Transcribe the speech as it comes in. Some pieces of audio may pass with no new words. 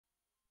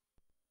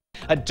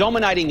are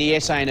dominating the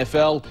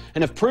SANFL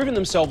and have proven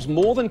themselves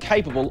more than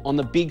capable on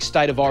the big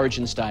State of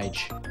Origin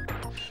stage.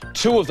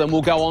 Two of them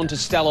will go on to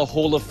stellar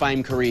Hall of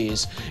Fame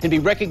careers and be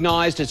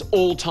recognised as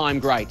all-time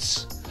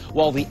greats,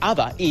 while the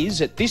other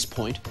is, at this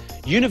point,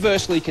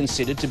 universally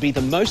considered to be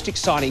the most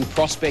exciting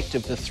prospect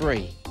of the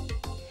three.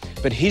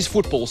 But his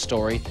football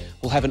story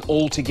will have an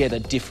altogether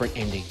different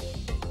ending.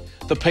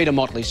 The Peter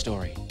Motley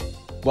story.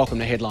 Welcome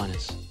to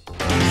Headliners.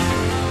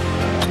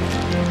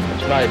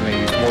 It's made me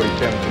more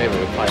determined than ever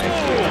to play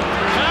next year.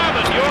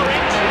 Carlton, you're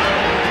in.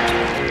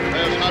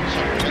 There's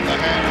Hudson in the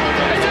hand.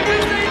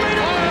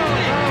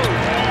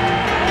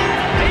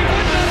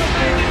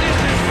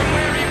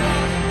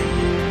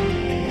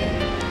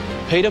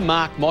 Peter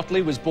Mark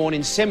Motley was born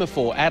in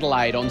Semaphore,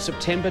 Adelaide on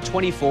September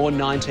 24,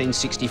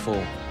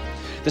 1964.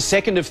 The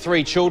second of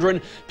three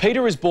children,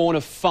 Peter is born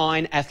of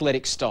fine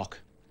athletic stock.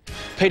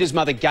 Peter's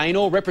mother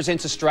Gaynor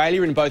represents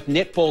Australia in both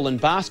netball and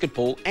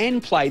basketball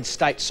and played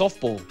state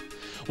softball,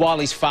 while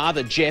his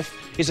father Jeff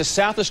is a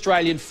South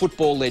Australian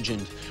football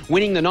legend,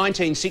 winning the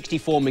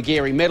 1964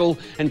 Magarey medal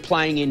and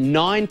playing in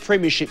 9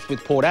 premierships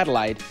with Port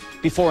Adelaide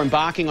before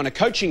embarking on a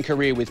coaching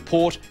career with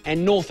Port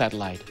and North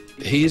Adelaide.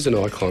 He is an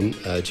icon,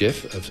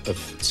 Jeff, of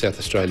South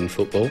Australian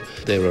football.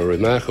 They're a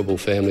remarkable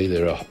family,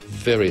 they're a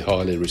very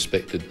highly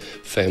respected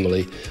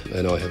family,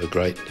 and I have a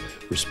great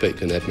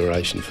respect and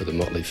admiration for the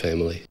Motley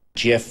family.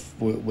 Jeff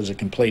was a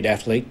complete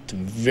athlete,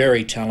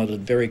 very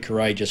talented, very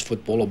courageous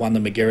footballer, won the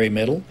Magarey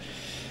medal.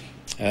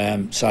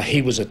 So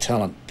he was a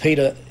talent.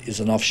 Peter is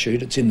an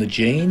offshoot, it's in the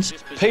genes.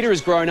 Peter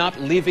has grown up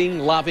living,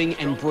 loving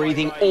and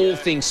breathing all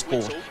things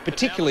sport,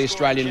 particularly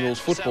Australian rules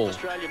football.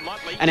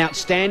 An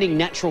outstanding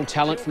natural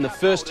talent from the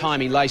first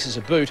time he laces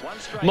a boot,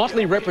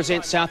 Motley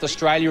represents South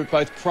Australia at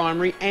both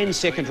primary and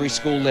secondary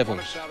school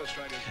levels.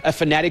 A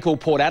fanatical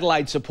Port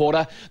Adelaide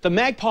supporter, the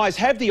Magpies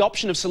have the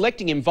option of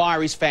selecting him via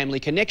his family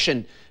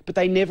connection, but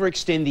they never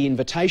extend the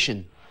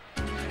invitation.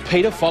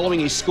 Peter following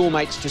his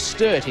schoolmates to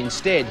Sturt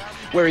instead,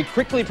 where he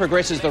quickly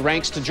progresses the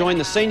ranks to join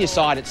the senior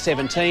side at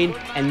 17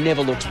 and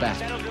never looks back.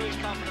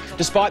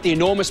 Despite the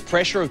enormous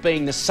pressure of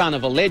being the son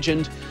of a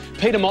legend,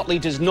 Peter Motley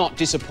does not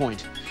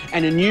disappoint,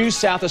 and a new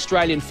South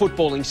Australian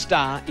footballing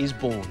star is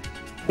born.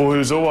 Well, he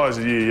was always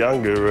a year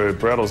younger.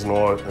 Braddles and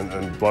I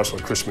and blokes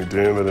like Chris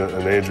McDermott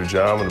and Andrew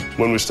Jarman.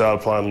 When we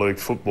started playing league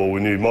football,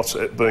 we knew,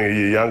 being a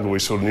year younger, we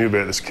sort of knew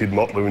about this kid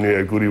Motley. We knew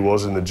how good he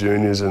was in the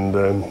juniors, and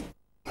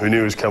we knew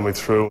he was coming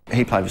through.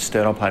 He played for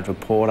Sturt, I played for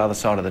Port, other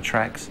side of the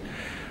tracks.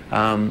 They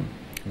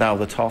were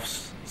the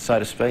toffs, so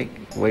to speak.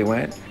 We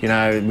weren't. You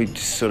know, we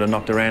just sort of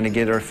knocked around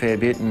together a fair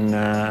bit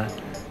and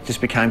just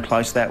became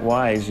close that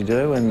way, as you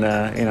do. And,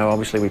 you know,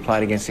 obviously we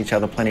played against each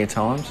other plenty of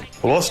times.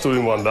 Well, I stood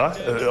in one day.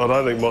 I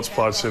don't think Mott's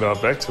played centre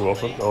back too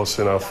often. I was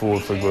centre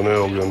forward for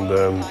Glenelg,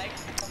 and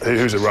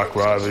he was a ruck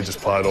rover. He just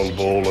played on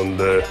ball, and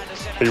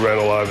he ran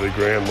all over the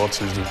ground.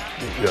 Mott's is,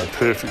 you know,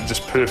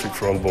 perfect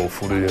for on-ball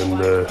footy.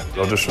 And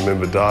I just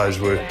remember days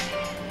where,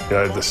 you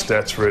know, the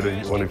stats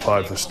read when he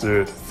played for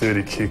Sturt,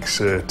 30 kicks,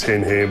 10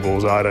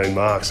 handballs, 18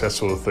 marks, that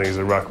sort of thing. He's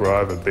a ruck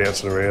rover,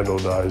 bouncing around all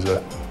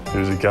day. He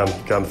was a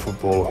gun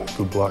footballer,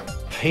 good bloke.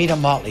 Peter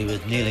Motley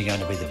was nearly going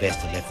to be the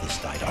best that left this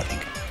state, I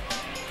think.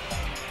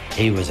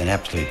 He was an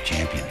absolute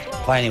champion.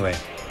 Play anywhere,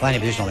 play any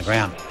position on the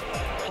ground.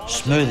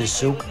 Smooth as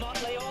silk,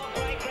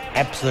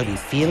 absolutely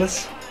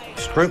fearless,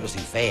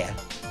 scrupulously fair,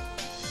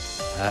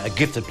 a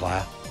gifted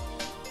player,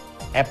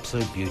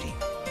 absolute beauty.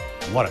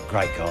 And what a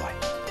great guy.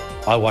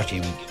 I watched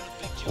him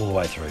all the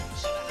way through,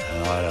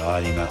 and I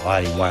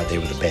had him way up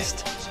there with the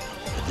best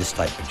that this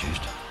state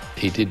produced.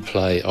 He did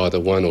play either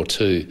 1 or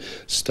 2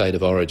 State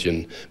of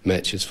Origin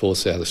matches for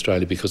South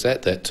Australia, because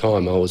at that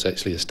time I was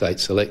actually a state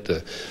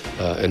selector,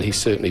 and he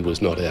certainly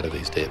was not out of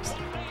his depth.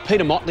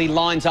 Peter Motley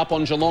lines up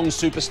on Geelong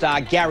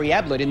superstar Gary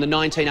Ablett in the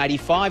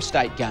 1985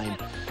 state game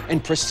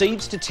and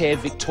proceeds to tear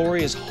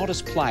Victoria's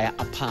hottest player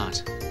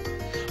apart.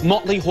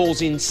 Motley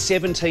hauls in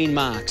 17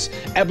 marks.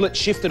 Ablett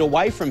shifted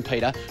away from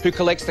Peter, who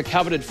collects the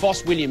coveted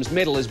Foss Williams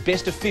medal as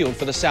best of field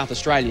for the South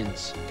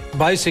Australians.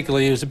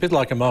 Basically, he was a bit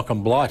like a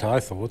Malcolm Blight, I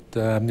thought.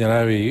 You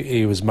know,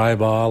 he was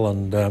mobile,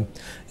 and you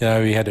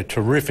know, he had a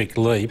terrific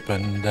leap,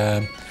 and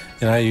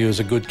you know, he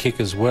was a good kick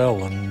as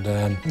well.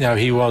 And you know,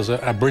 he was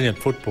a brilliant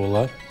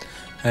footballer.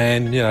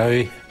 And you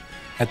know,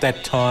 at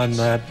that time,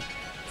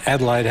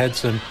 Adelaide had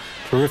some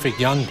terrific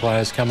young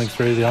players coming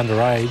through the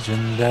underage,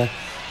 and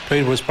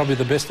Peter was probably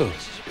the best of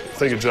us.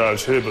 Think of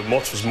James Hird, but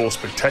Motts was more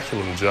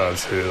spectacular than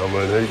James Hird. I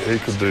mean, he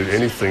could do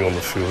anything on the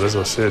field. As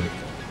I said,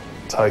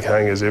 take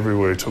hangers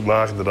everywhere. He took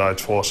mark of the day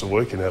twice a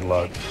week in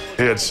Adelaide.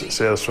 He had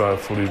South Australian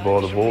footy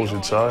by the balls,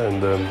 you'd say,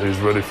 and he was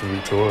ready for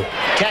Victoria.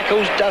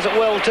 Tackles, does it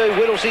well too.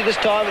 Whittlesey this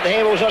time, but the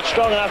handball's not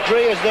strong enough.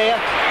 Dreer's there.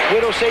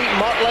 Whittlesey,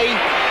 Motley,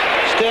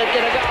 Sturt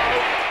gonna go.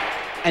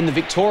 And the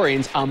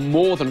Victorians are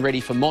more than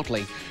ready for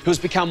Motley, who has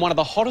become one of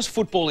the hottest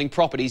footballing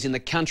properties in the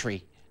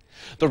country.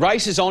 The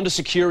race is on to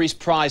secure his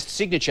prized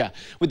signature,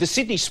 with the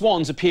Sydney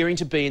Swans appearing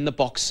to be in the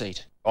box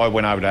seat. I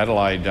went over to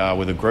Adelaide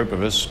with a group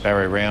of us,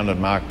 Barry Round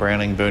and Mark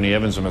Browning, Bernie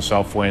Evans and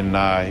myself, when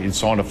he'd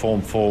signed a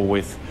Form 4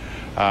 with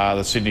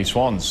the Sydney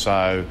Swans.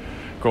 So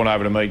gone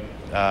over to meet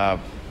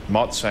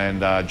Mott's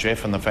and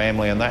Jeff and the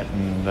family and that,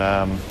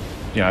 and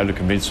you know, to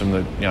convince them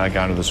that, you know,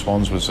 going to the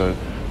Swans was the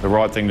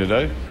right thing to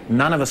do.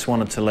 None of us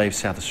wanted to leave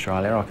South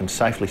Australia, I can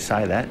safely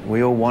say that.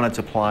 We all wanted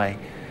to play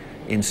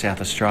in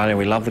South Australia.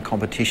 We loved the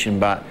competition,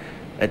 but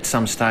at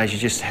some stage you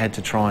just had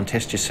to try and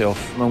test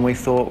yourself. And we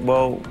thought,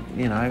 well,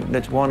 you know,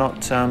 why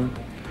not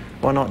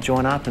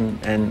join up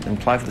and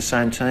play for the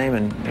same team?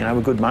 And, you know,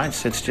 we're good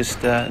mates. Let's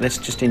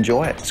just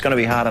enjoy it. It's going to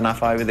be hard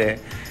enough over there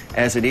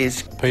as it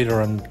is.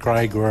 Peter and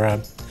Craig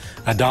were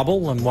a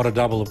double, and what a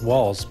double it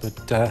was.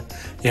 But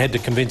you had to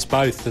convince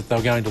both that they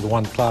were going to the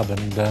one club,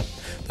 and there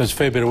was a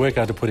fair bit of work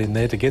I had to put in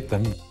there to get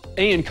them.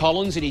 Ian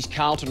Collins and his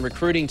Carlton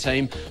recruiting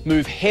team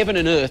move heaven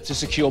and earth to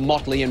secure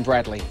Motley and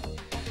Bradley.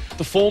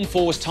 The form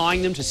fours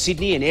tying them to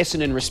Sydney and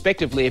Essendon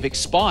respectively have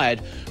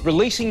expired,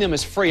 releasing them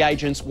as free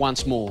agents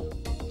once more.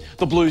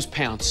 The Blues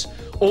pounce,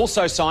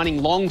 also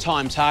signing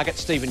long-time target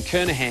Stephen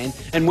Kernahan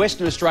and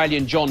Western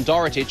Australian John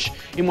Dorotich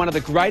in one of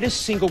the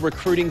greatest single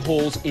recruiting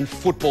hauls in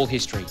football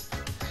history.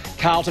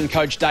 Carlton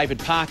coach David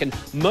Parkin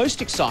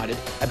most excited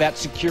about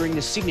securing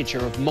the signature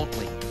of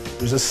Motley.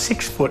 He was a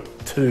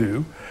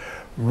 6'2",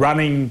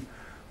 running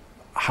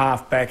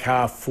half-back,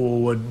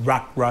 half-forward,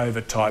 ruck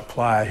rover type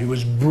player who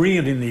was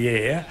brilliant in the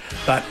air,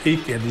 but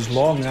equally had his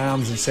long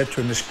arms,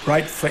 etc., and this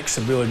great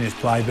flexibility in his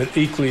play, but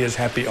equally as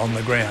happy on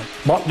the ground.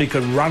 Motley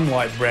could run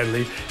like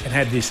Bradley and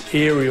had this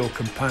aerial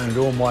component,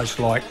 almost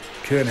like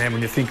Kernahan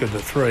when you think of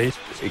the three.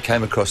 He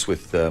came across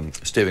with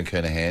Stephen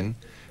Kernahan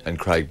and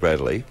Craig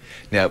Bradley.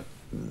 Now,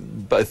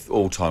 both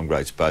all-time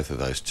greats, both of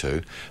those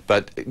two,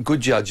 but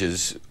good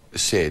judges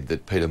said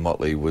that Peter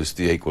Motley was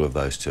the equal of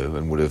those two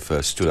and would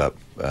have stood up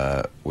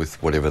with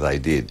whatever they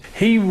did.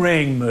 He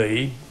rang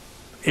me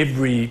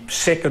every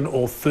second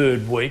or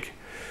third week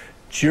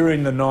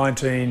during the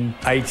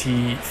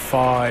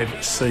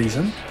 1985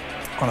 season.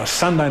 On a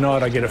Sunday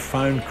night I get a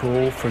phone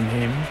call from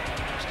him,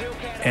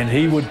 and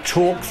he would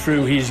talk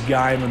through his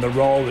game and the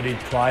role that he'd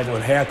played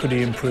and how could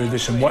he improve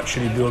this and what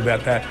should he do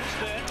about that.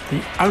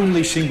 The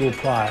only single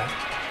player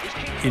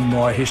in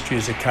my history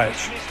as a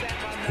coach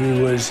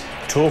who was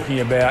talking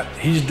about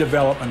his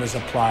development as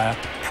a player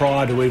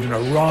prior to even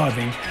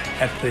arriving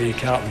at the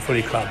Carlton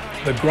Footy Club.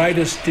 The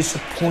greatest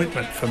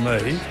disappointment for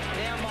me,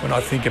 when I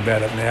think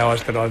about it now,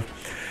 is that I've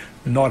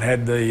not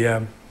had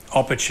the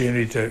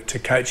opportunity to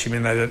coach him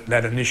in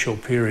that initial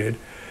period.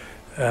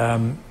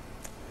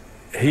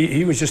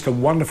 He was just a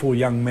wonderful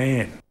young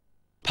man.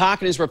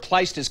 Parkin is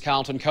replaced as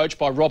Carlton coach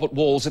by Robert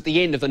Walls at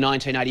the end of the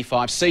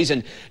 1985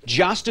 season,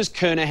 just as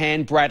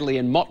Kernahan, Bradley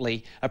and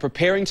Motley are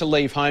preparing to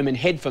leave home and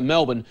head for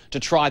Melbourne to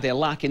try their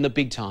luck in the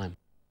big time.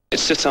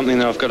 It's just something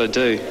that I've got to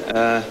do.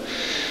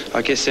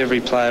 I guess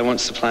every player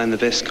wants to play in the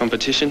best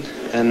competition,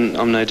 and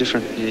I'm no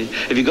different. Yeah.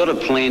 Have you got a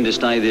plan to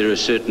stay there a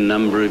certain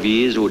number of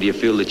years, or do you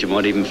feel that you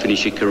might even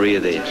finish your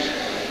career there?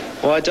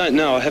 Well, I don't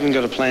know. I haven't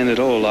got a plan at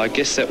all. I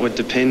guess that would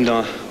depend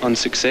on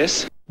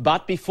success.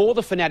 But before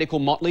the fanatical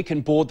Motley can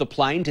board the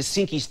plane to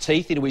sink his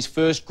teeth into his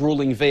first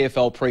gruelling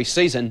VFL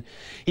pre-season,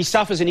 he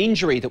suffers an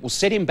injury that will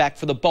set him back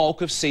for the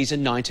bulk of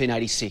season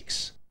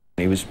 1986.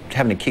 He was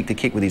having to kick the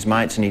kick with his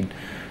mates and he'd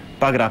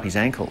buggered up his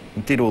ankle,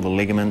 did all the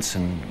ligaments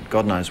and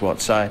God knows what.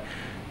 So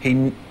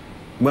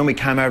when we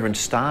came over and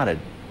started,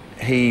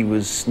 he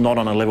was not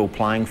on a level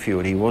playing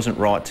field. He wasn't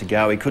right to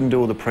go. He couldn't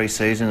do all the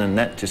pre-season and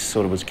that just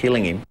sort of was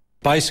killing him.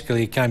 Basically,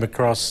 he came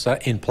across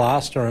in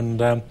plaster and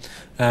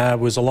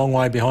was a long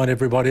way behind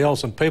everybody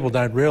else. And people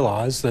don't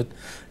realise that,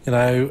 you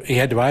know, he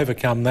had to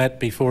overcome that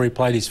before he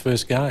played his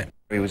first game.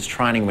 He was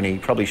training when he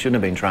probably shouldn't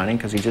have been training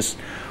because he just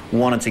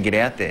wanted to get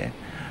out there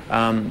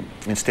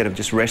instead of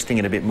just resting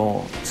it a bit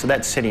more. So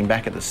that set him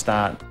back at the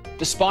start.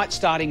 Despite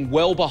starting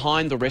well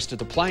behind the rest of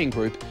the playing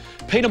group,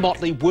 Peter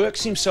Motley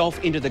works himself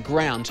into the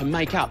ground to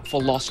make up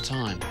for lost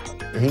time.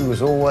 He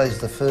was always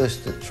the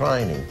first at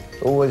training,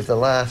 always the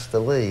last to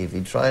leave.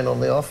 He'd train on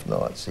the off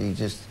nights. He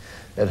just,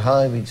 at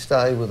home, he'd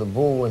stay with a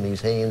ball in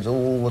his hands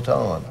all the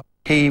time.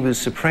 He was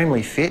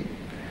supremely fit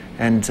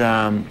and,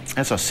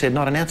 as I said,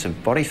 not an ounce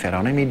of body fat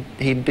on him.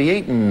 He'd be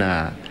eating,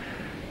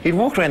 he'd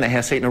walk around the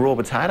house eating a raw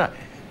potato.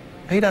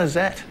 Who does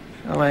that?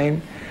 I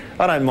mean,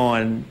 I don't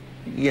mind,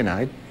 you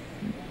know,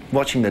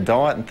 watching the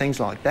diet and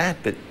things like that,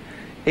 but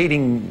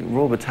eating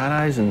raw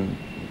potatoes and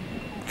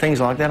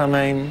things like that, I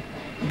mean,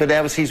 but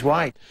that was his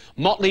way.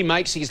 Motley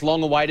makes his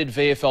long-awaited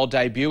VFL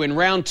debut in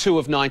round 2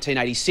 of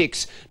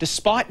 1986,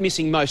 despite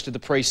missing most of the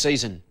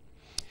pre-season.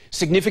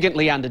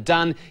 Significantly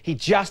underdone, he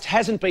just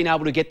hasn't been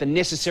able to get the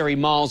necessary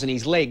miles in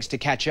his legs to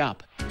catch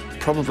up.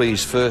 Probably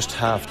his first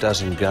half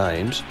dozen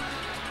games,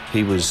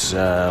 he was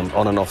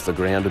on and off the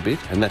ground a bit,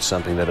 and that's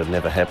something that had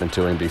never happened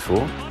to him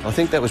before. I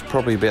think that was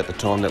probably about the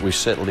time that we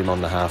settled him on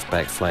the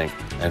half-back flank,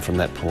 and from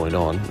that point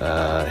on,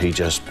 he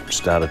just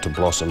started to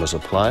blossom as a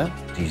player.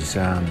 His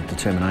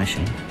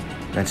determination,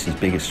 that's his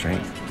biggest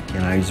strength.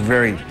 You know,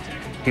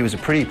 he was a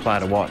pretty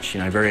player to watch,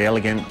 you know, very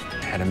elegant,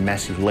 had a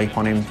massive leap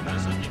on him,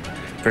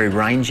 very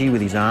rangy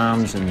with his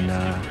arms, and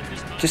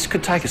just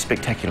could take a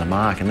spectacular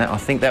mark. And I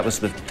think that was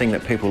the thing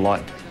that people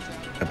liked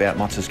about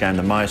Motz's game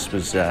the most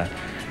was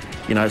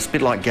You know, it's a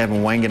bit like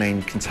Gavin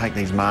Wanganeen can take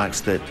these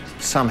marks that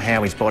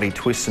somehow his body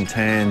twists and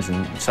turns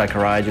and so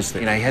courageous.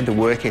 You know, he had the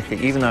work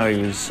ethic, even though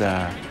he was,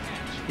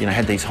 you know,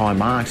 had these high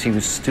marks, he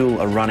was still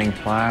a running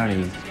player,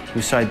 and he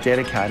was so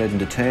dedicated and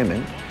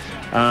determined.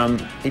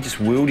 He just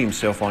willed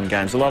himself on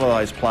games. A lot of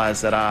those players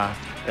that are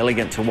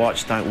elegant to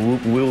watch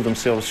don't will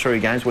themselves through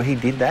games. Well, he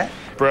did that.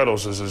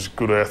 Braddles is as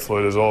good an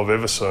athlete as I've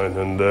ever seen,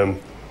 and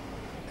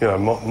you know,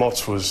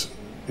 Motts was,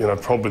 you know,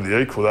 probably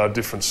the equal. They were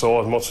different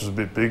size. Motts was a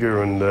bit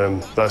bigger,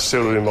 and they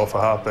settled him off a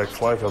half-back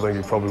flank, I think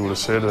he probably would have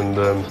said,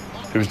 and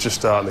he was just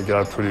starting to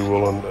go pretty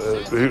well, and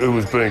he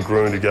was being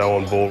groomed to go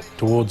on ball.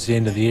 Towards the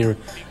end of the year,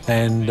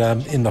 and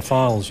in the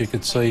finals, you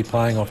could see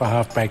playing off a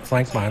half-back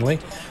flank mainly.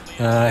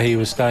 He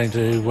was starting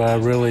to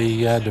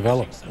really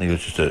develop. He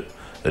was just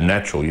a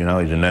natural, you know,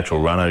 he's a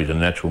natural runner, he's a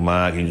natural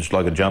mark, he's just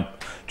like a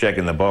jack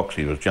in the box.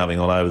 He was jumping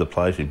all over the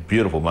place, he's a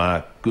beautiful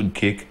mark, good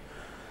kick,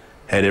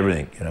 had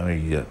everything, you know.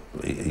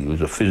 He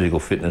was a physical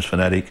fitness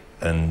fanatic,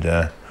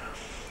 and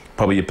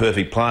probably a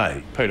perfect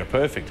play. Peter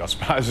Perfect, I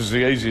suppose, is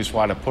the easiest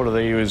way to put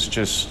it. He was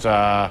just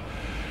a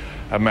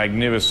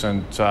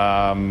magnificent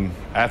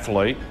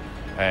athlete,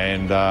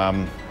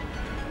 and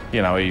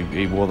you know,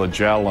 he wore the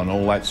gel and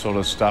all that sort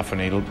of stuff,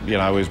 and he, you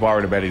know, was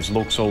worried about his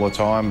looks all the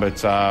time.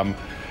 But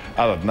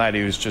other than that,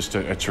 he was just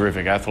a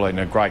terrific athlete and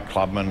a great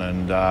clubman,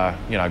 and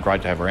you know,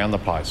 great to have around the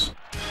place.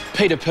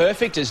 Peter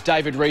Perfect, as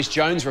David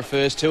Rees-Jones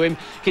refers to him,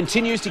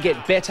 continues to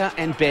get better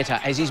and better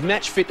as his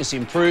match fitness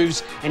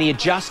improves and he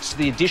adjusts to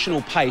the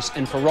additional pace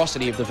and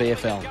ferocity of the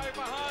VFL.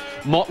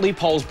 Motley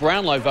polls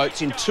Brownlow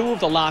votes in 2 of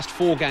the last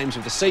 4 games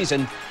of the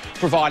season,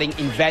 providing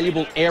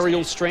invaluable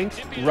aerial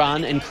strength,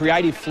 run and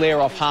creative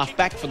flair off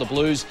half-back for the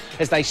Blues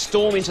as they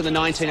storm into the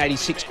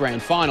 1986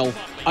 Grand Final,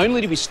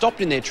 only to be stopped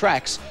in their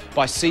tracks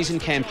by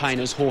seasoned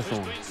campaigners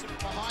Hawthorn.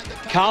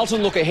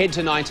 Carlton look ahead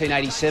to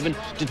 1987,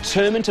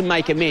 determined to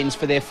make amends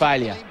for their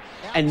failure.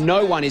 And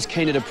no one is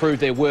keener to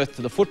prove their worth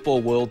to the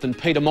football world than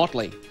Peter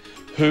Motley,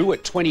 who,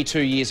 at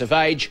 22 years of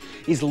age,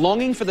 is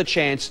longing for the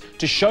chance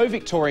to show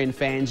Victorian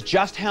fans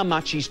just how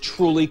much he's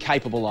truly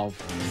capable of.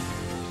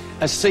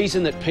 A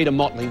season that Peter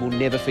Motley will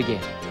never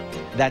forget.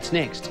 That's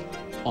next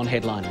on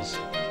Headliners.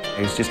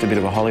 He's just a bit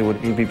of a Hollywood.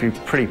 He'd be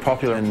pretty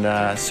popular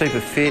and super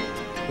fit.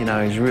 You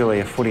know, he's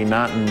really a footy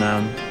nut,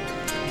 and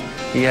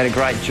he had a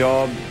great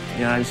job.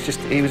 You know, it's just,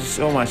 he was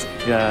almost,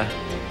 he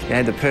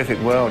had the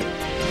perfect world.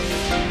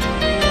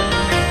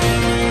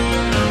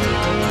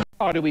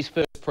 To his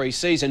first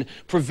pre-season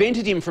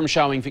prevented him from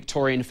showing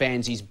Victorian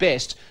fans his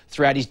best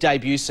throughout his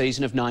debut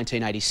season of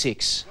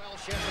 1986.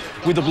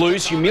 With the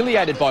Blues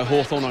humiliated by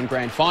Hawthorn on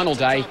Grand Final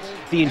day,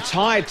 the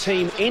entire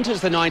team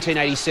enters the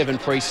 1987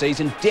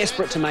 pre-season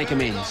desperate to make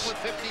amends.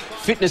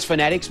 Fitness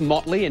fanatics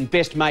Motley and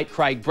best mate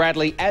Craig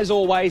Bradley, as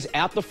always,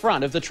 out the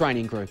front of the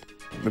training group.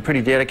 We're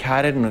pretty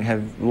dedicated and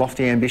have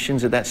lofty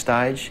ambitions at that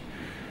stage.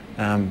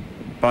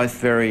 Both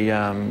very,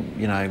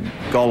 you know,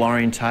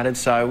 goal-orientated,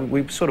 so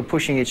we're sort of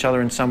pushing each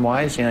other in some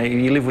ways. You know,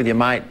 you live with your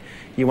mate,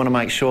 you want to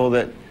make sure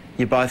that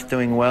you're both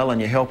doing well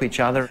and you help each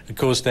other. Of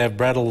course, to have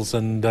Braddles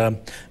and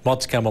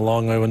Motts come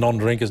along who were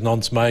non-drinkers,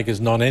 non-smokers,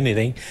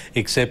 non-anything,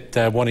 except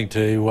wanting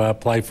to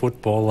play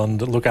football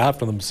and look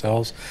after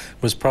themselves,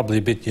 was probably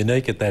a bit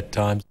unique at that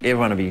time.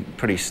 Everyone would be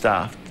pretty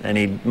stuffed, and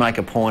he'd make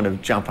a point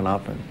of jumping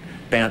up and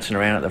bouncing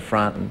around at the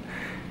front, and,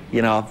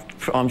 you know,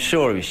 I'm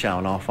sure he was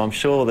showing off. I'm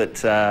sure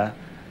that...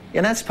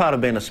 and that's part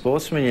of being a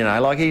sportsman, you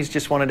know. Like, he's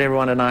just wanted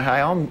everyone to know,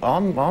 hey,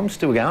 I'm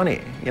still going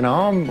here. You know,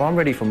 I'm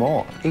ready for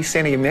more. He was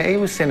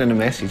sending a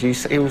message.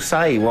 He will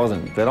say he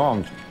wasn't, but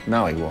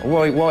no, he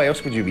wasn't. Why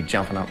else would you be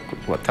jumping up,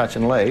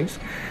 touching leaves?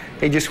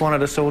 He just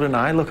wanted us all to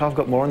know, look, I've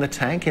got more in the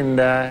tank, and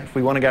if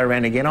we want to go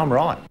around again, I'm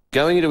right.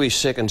 Going into his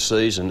second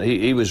season,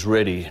 he was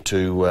ready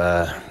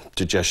to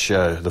just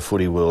show the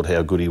footy world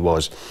how good he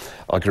was.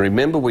 I can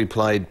remember we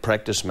played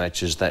practice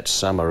matches that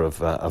summer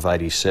of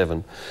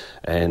 87,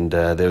 and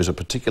there was a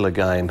particular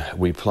game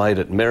we played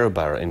at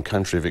Maryborough in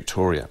country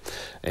Victoria,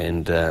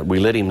 and we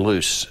let him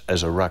loose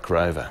as a ruck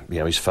rover, you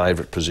know, his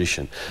favourite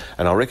position.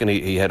 And I reckon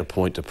he had a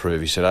point to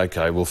prove. He said,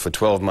 OK, well, for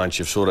 12 months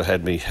you've sort of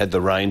had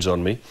the reins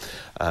on me.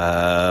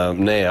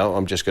 Now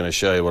I'm just going to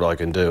show you what I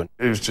can do.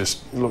 He was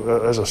just, look,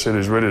 as I said, he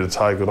was ready to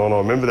take it on. I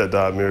remember that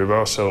day at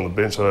Maryborough, I sat on the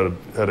bench. I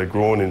had a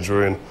groin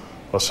injury, and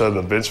I sat on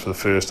the bench for the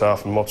first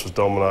half, and Motts was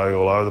dominating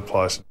all over the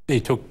place. He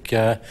took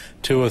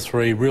 2 or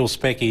 3 real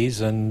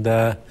speckies, and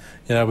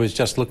you know, it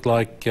just looked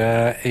like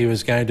he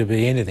was going to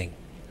be anything.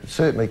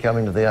 Certainly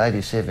coming to the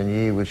 87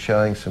 year was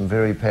showing some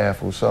very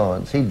powerful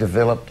signs. He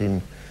developed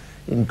in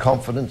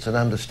confidence and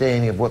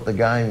understanding of what the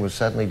game was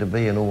suddenly to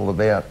be and all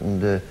about,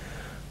 and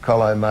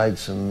Colo made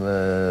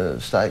some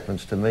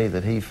statements to me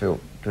that he felt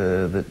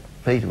that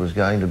Peter was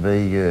going to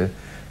be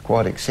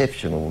quite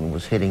exceptional and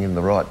was heading in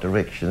the right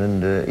direction,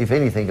 and if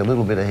anything, a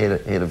little bit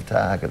ahead of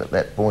target at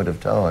that point of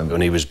time.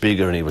 And he was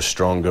bigger and he was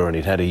stronger, and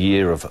he'd had a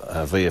year of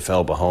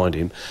VFL behind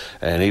him,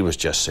 and he was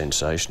just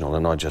sensational.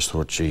 And I just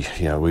thought, gee,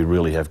 you know, we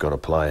really have got a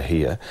player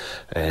here.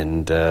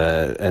 And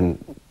the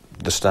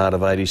start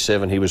of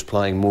 87, he was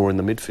playing more in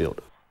the midfield.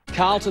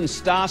 Carlton's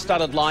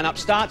star-studded lineup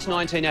starts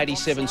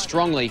 1987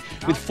 strongly,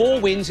 with 4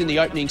 wins in the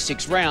opening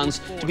 6 rounds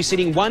to be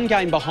sitting 1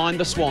 game behind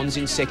the Swans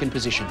in second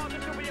position.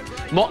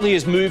 Motley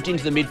has moved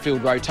into the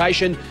midfield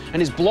rotation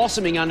and is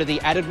blossoming under the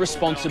added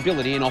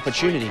responsibility and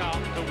opportunity.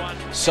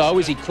 So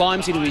as he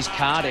climbs into his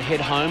car to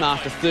head home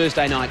after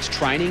Thursday night's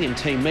training and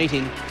team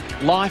meeting,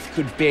 life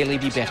could barely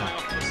be better.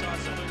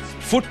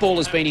 Football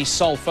has been his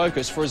sole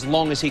focus for as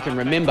long as he can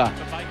remember,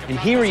 and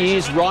here he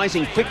is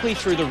rising quickly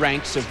through the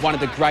ranks of one of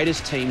the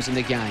greatest teams in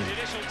the game.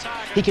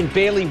 He can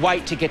barely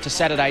wait to get to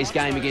Saturday's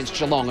game against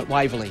Geelong at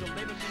Waverley.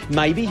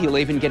 Maybe he'll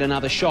even get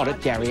another shot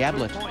at Gary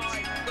Ablett.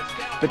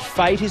 But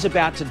fate is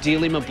about to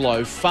deal him a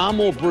blow far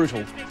more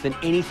brutal than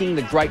anything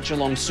the great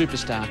Geelong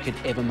superstar could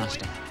ever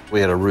muster.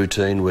 We had a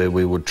routine where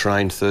we would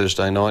train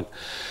Thursday night,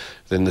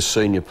 then the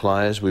senior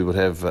players, we would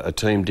have a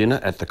team dinner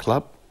at the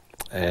club,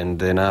 and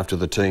then after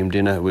the team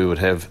dinner we would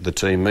have the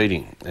team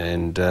meeting,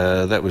 and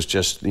that was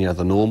just, you know,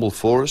 the normal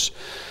for us.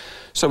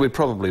 So we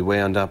probably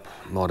wound up,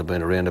 might have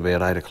been around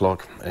about 8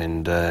 o'clock,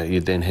 and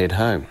you'd then head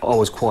home. I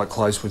was quite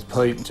close with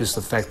Pete, just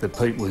the fact that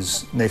Pete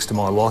was next to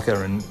my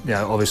locker, and you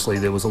know, obviously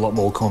there was a lot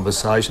more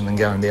conversation than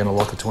going down to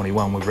locker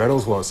 21 where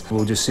Rattles was. We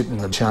were just sitting in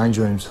the change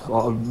rooms.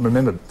 I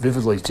remember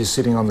vividly just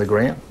sitting on the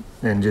ground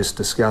and just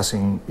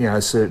discussing, you know,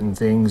 certain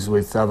things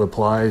with other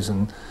players,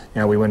 and you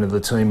know, we went to the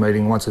team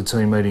meeting. Once the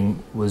team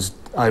meeting was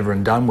over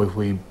and done with,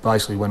 we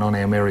basically went on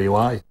our merry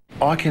way.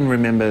 I can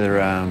remember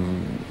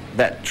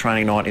that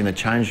training night in the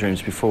change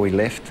rooms before we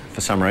left for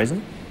some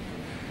reason,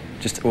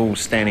 just all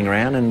standing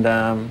around, and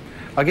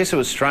I guess it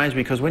was strange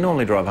because we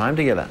normally drive home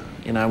together.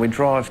 You know, we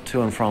drive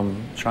to and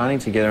from training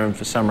together, and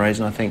for some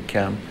reason I think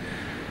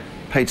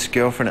Pete's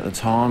girlfriend at the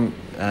time,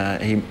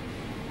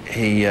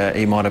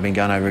 he might have been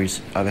going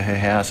over her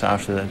house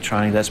after the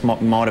training. That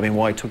might have been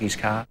why he took his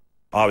car.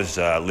 I was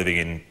living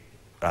in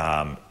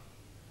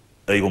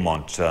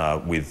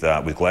Eaglemont with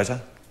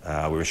Glazer.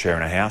 We were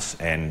sharing a house,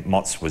 and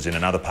Motts was in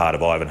another part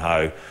of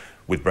Ivanhoe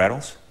with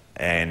Braddles,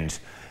 and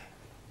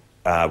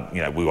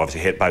you know, we were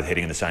obviously both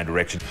heading in the same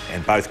direction,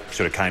 and both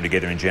sort of came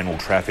together in general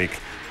traffic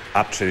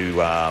up to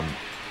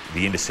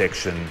the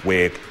intersection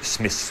where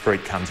Smith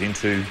Street comes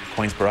into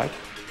Queens Parade,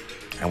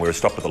 and we were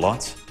stopped at the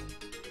lights.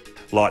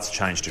 Lights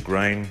changed to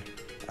green.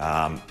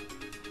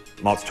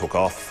 Motts took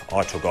off.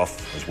 I took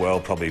off as well,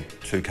 probably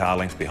 2 car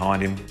lengths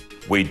behind him.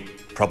 We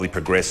probably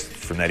progressed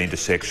from that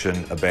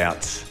intersection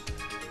about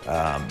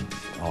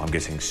I'm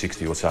guessing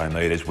 60 or so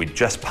metres. We'd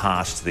just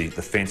passed the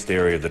fenced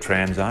area of the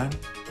tram zone,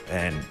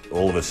 and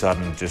all of a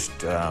sudden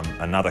just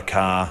another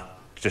car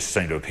just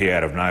seemed to appear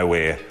out of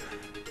nowhere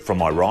from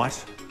my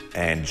right,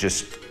 and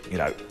just, you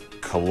know,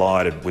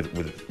 collided with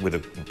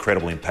an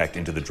incredible impact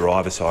into the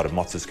driver's side of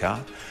Motts'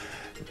 car.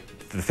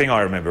 The thing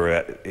I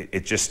remember,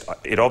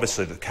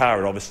 the car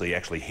had obviously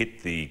actually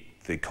hit the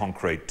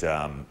concrete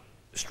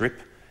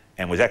strip,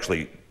 and was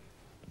actually,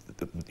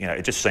 you know,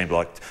 it just seemed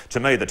like, to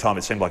me at the time,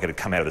 it seemed like it had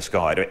come out of the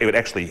sky. It would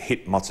actually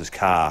hit Motts'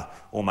 car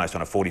almost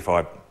on a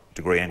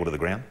 45-degree angle to the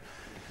ground.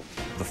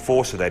 The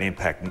force of that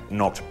impact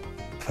knocked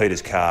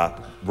Peter's car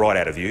right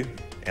out of view,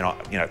 and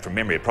you know, from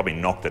memory, it probably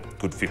knocked it a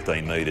good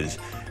 15 metres.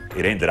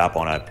 It ended up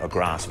on a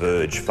grass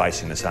verge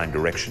facing the same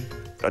direction.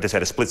 I just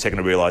had a split second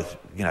to realise,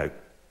 you know,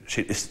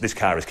 shit, this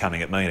car is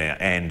coming at me now,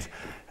 and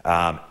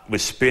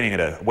was spinning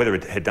at whether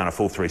it had done a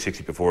full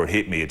 360 before it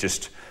hit me, it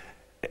just,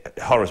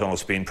 horizontal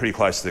spin pretty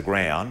close to the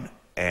ground,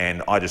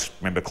 and I just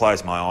remember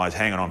closing my eyes,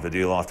 hanging on for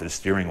dear life to the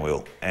steering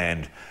wheel,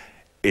 and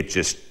it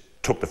just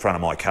took the front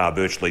of my car,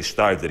 virtually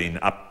stoved it in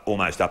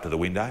almost up to the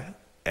window,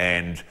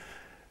 and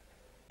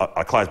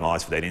I closed my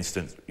eyes for that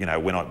instant. You know,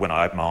 when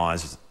I opened my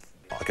eyes,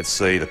 I could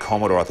see the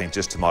Commodore, I think,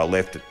 just to my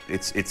left.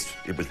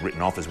 It was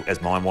written off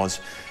as mine was,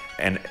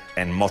 and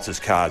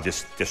Motts' car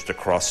just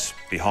across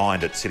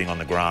behind it, sitting on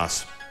the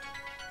grass.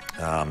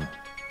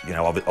 You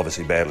know,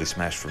 obviously badly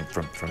smashed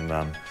from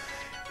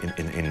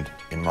in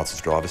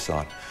Motts' driver's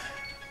side.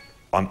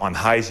 I'm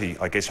hazy,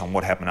 I guess, on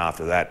what happened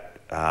after that,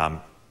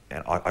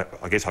 and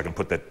I guess I can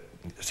put that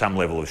some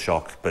level of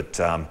shock. But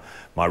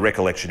my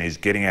recollection is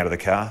getting out of the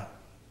car.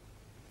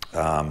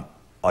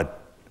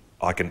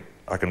 I can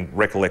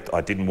recollect I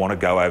didn't want to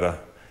go over.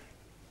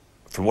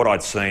 From what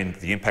I'd seen,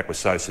 the impact was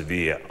so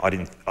severe. I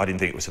didn't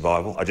think it was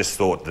survivable. I just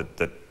thought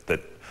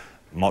that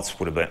Motts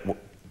would have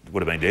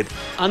been dead.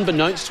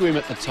 Unbeknownst to him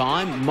at the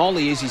time,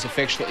 Molly, as he's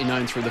affectionately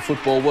known through the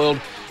football world,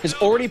 has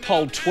already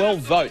polled 12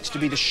 votes to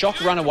be the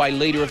shock runaway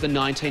leader of the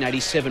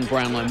 1987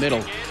 Brownlow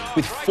medal,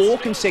 with 4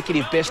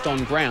 consecutive best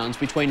on grounds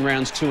between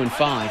rounds 2 and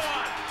 5.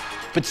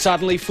 But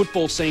suddenly,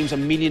 football seems a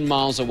million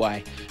miles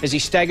away as he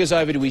staggers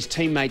over to his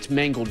teammate's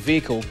mangled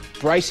vehicle,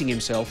 bracing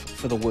himself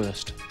for the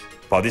worst.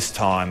 By this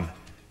time,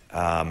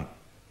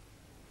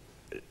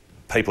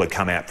 people had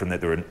come out from there.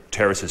 There were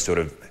terraces, sort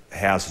of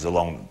houses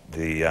along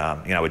the,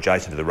 you know,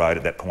 adjacent to the road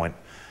at that point.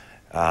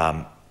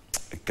 A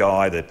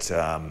guy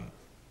that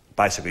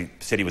basically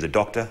said he was a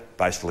doctor,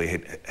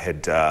 basically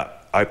had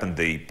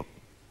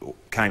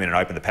came in and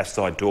opened the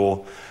passenger side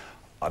door.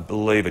 I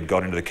believe had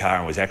got into the car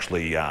and was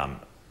actually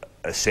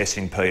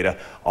assessing Peter.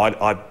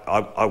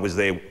 I was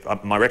there.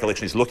 My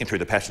recollection is looking through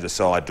the passenger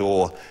side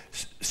door.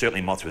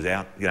 Certainly Motts was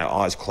out, you know,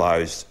 eyes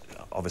closed,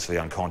 obviously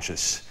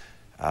unconscious.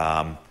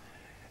 I'm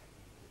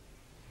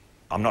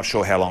not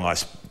sure how long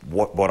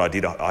what I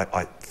did.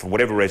 For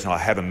whatever reason, I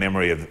have a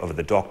memory of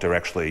the doctor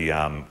actually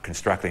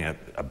constructing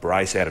a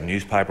brace out of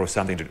newspaper or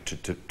something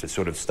to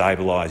sort of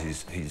stabilise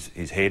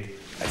his head.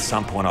 At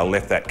some point, I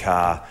left that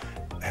car,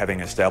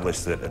 having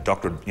established that a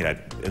doctor, you know,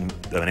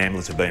 an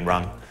ambulance had been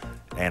rung,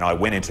 and I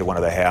went into one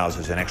of the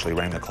houses and actually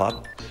rang the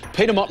club.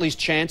 Peter Motley's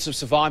chance of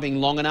surviving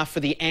long enough for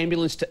the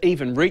ambulance to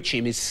even reach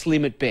him is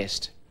slim at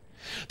best.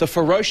 The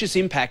ferocious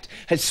impact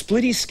had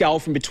split his skull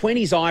from between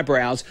his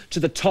eyebrows to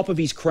the top of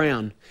his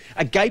crown,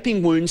 a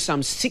gaping wound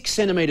some 6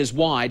 centimetres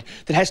wide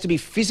that has to be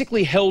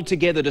physically held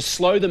together to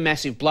slow the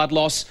massive blood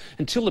loss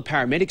until the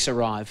paramedics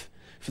arrive,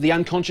 for the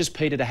unconscious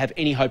Peter to have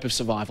any hope of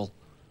survival.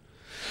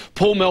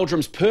 Paul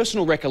Meldrum's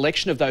personal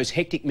recollection of those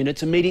hectic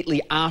minutes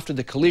immediately after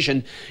the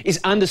collision is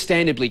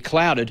understandably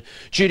clouded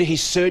due to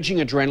his surging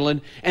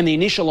adrenaline and the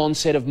initial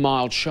onset of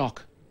mild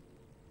shock.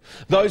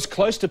 Those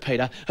close to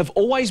Peter have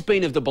always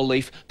been of the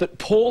belief that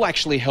Paul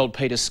actually held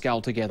Peter's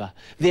skull together,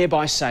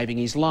 thereby saving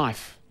his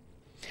life.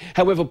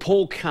 However,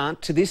 Paul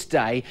can't, to this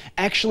day,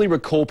 actually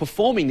recall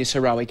performing this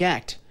heroic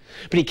act,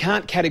 but he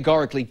can't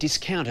categorically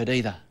discount it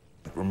either.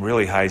 I'm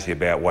really hazy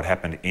about what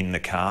happened in the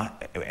car,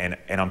 and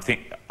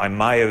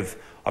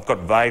I've got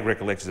vague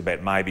recollections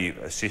about maybe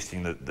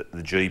assisting the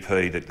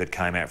GP that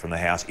came out from the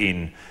house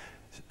in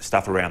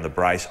stuff around the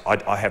brace.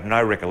 I have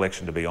no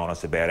recollection, to be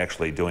honest, about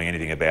actually doing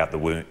anything about the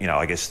wound, you know,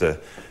 I guess the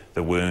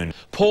wound.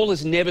 Paul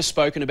has never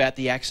spoken about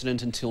the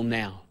accident until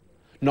now.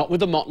 Not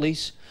with the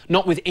Motleys,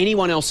 not with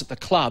anyone else at the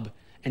club,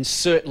 and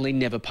certainly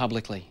never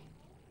publicly.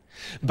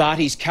 But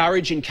his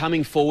courage in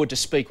coming forward to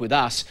speak with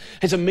us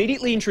has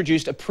immediately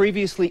introduced a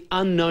previously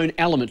unknown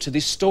element to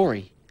this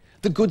story: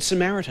 the Good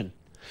Samaritan,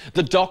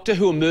 the doctor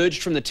who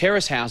emerged from the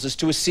terrace houses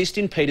to assist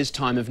in Peter's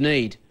time of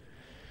need.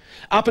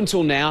 Up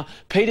until now,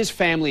 Peter's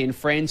family and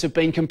friends have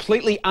been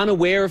completely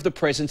unaware of the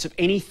presence of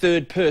any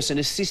third person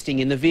assisting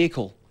in the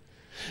vehicle.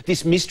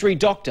 This mystery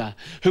doctor,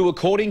 who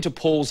according to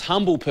Paul's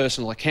humble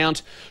personal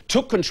account,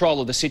 took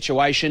control of the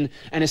situation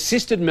and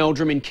assisted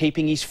Meldrum in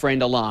keeping his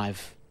friend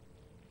alive.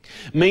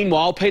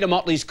 Meanwhile, Peter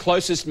Motley's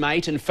closest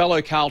mate and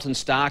fellow Carlton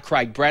star,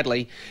 Craig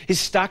Bradley, is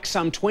stuck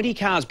some 20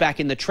 cars back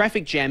in the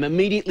traffic jam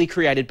immediately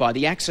created by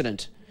the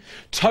accident,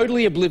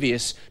 totally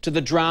oblivious to the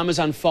dramas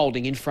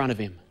unfolding in front of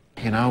him.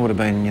 You know, I would have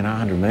been,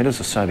 100 metres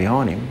or so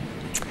behind him,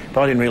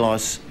 but I didn't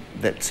realise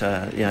that,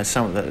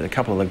 a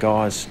couple of the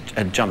guys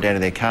had jumped out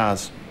of their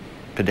cars,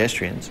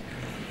 pedestrians,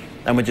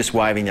 and were just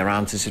waving their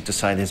arms as if to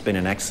say there's been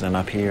an accident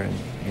up here,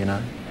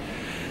 and,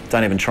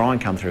 don't even try and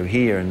come through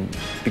here. And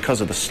because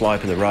of the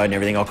slope of the road and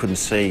everything, I couldn't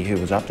see who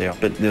was up there.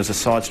 But there was a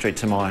side street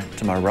to my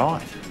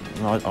right,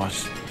 and I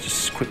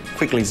just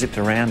quickly zipped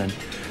around and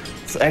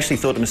actually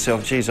thought to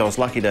myself, geez, I was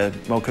lucky could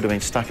have been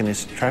stuck in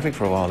this traffic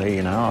for a while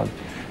there, I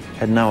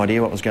had no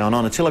idea what was going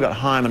on until I got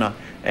home,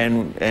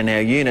 and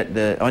our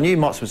unit, I knew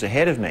Motts was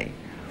ahead of me,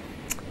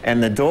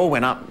 and the door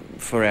went up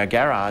for our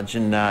garage,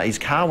 and his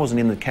car wasn't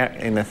in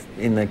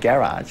the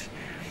garage,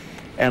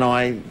 and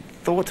I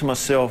thought to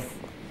myself,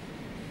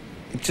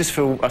 just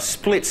for a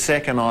split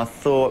second, I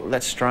thought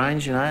that's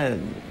strange,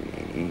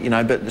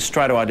 but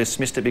straight away I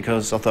dismissed it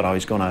because I thought, oh,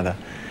 he's gone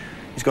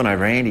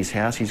over Andy's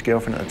house, his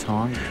girlfriend at the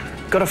time.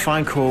 Got a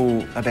phone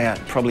call about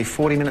probably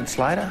 40 minutes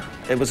later.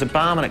 It was a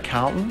barman at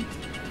Carlton.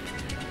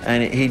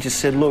 And he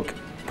just said, look,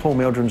 Paul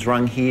Meldrum's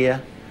rung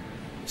here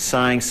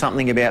saying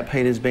something about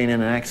Peter's been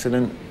in an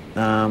accident.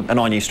 And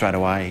I knew straight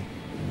away,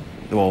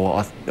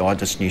 I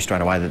just knew straight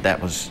away that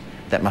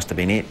that must have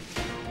been it.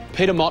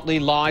 Peter Motley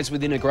lies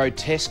within a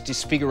grotesque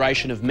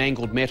disfiguration of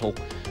mangled metal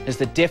as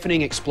the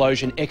deafening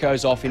explosion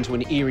echoes off into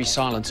an eerie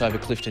silence over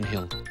Clifton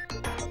Hill.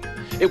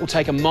 It will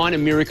take a minor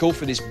miracle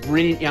for this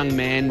brilliant young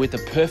man with the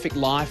perfect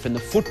life and the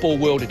football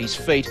world at his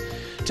feet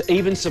to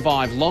even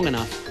survive long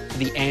enough for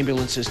the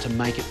ambulances to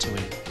make it to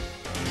him.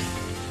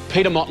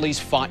 Peter Motley's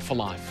fight for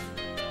life.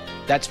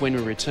 That's when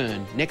we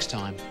return next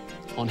time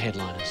on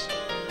Headliners.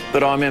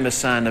 But I remember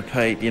saying to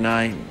Pete,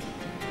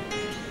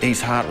 his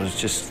heart was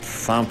just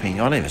thumping.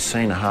 I'd never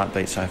seen a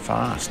heartbeat so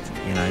fast,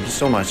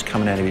 just almost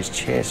coming out of his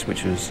chest,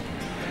 which was...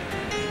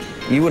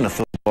 You wouldn't have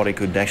thought the body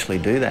could actually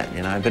do that,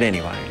 But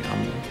anyway,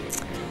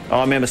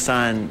 I remember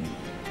saying,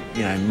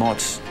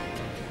 Motts,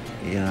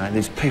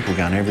 there's people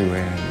going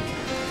everywhere. And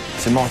I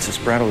said, Motts, it's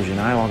Braddles, like,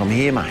 I'm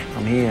here, mate,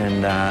 I'm here.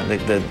 And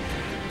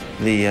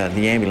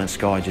the ambulance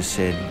guy just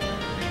said,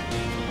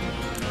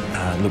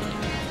 look,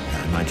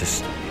 mate,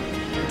 just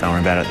don't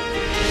worry about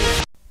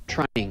it.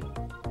 Training.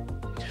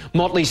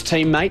 Motley's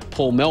teammate,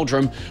 Paul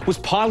Meldrum, was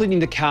piloting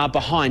the car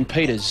behind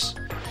Peter's.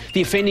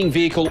 The offending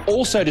vehicle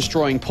also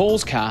destroying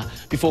Paul's car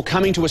before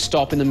coming to a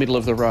stop in the middle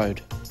of the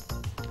road.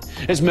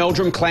 As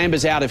Meldrum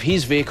clambers out of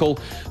his vehicle,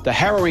 the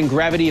harrowing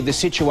gravity of the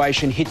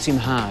situation hits him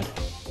hard.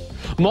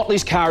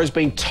 Motley's car has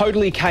been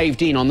totally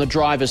caved in on the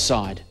driver's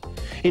side.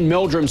 In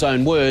Meldrum's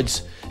own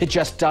words, it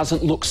just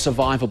doesn't look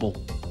survivable.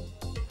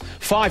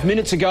 5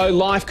 minutes ago,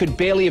 life could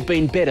barely have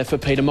been better for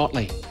Peter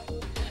Motley.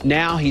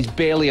 Now he's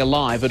barely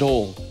alive at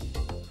all.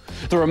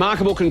 The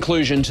remarkable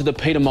conclusion to the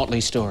Peter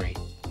Motley story.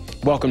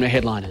 Welcome to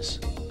Headliners.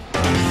 It's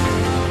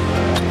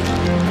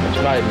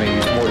made me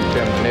more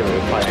determined than ever to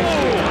play next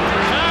week.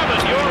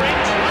 Carlton, you're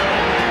it.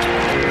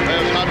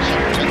 There's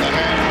Hudson in the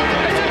hand of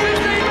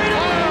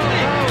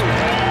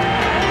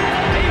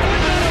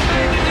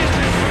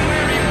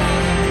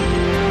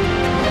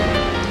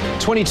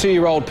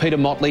 22-year-old Peter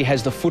Motley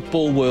has the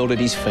football world at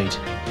his feet.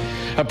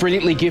 A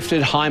brilliantly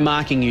gifted,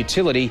 high-marking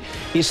utility,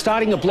 he is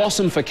starting to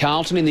blossom for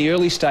Carlton in the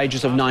early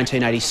stages of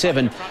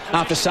 1987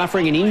 after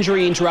suffering an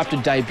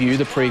injury-interrupted debut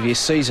the previous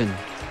season.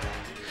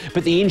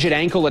 But the injured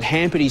ankle that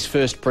hampered his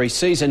first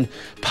pre-season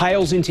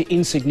pales into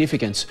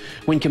insignificance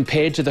when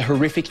compared to the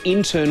horrific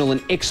internal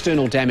and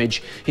external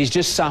damage he's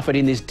just suffered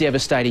in this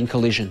devastating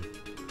collision.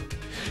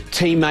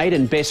 Teammate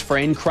and best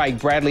friend Craig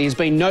Bradley has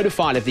been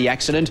notified of the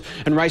accident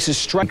and races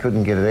straight. He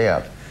couldn't get it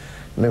out.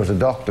 And there was a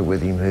doctor with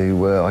him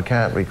who, I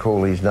can't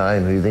recall his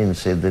name, who then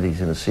said that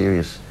he's in a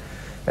serious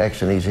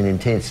accident, he's in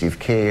intensive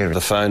care. The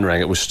phone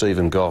rang. It was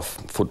Stephen Goff,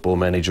 football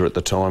manager at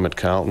the time at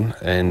Carlton,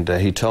 and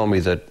he told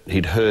me that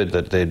he'd heard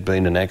that there'd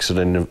been an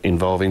accident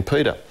involving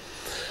Peter.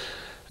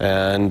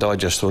 And I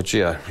just thought,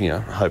 yeah,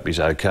 hope he's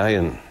okay,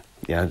 and,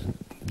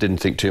 didn't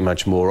think too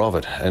much more of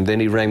it. And then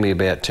he rang me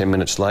about 10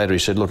 minutes later. He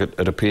said, look,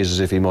 it appears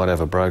as if he might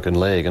have a broken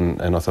leg. And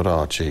I thought,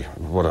 oh, gee,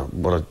 what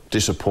a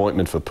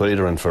disappointment for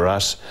Peter and for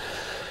us.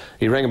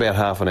 He rang about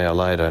half an hour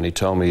later and he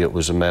told me it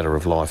was a matter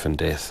of life and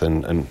death.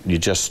 And you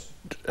just,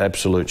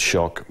 absolute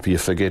shock. You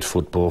forget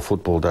football.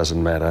 Football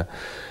doesn't matter.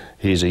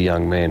 Here's a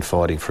young man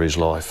fighting for his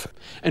life.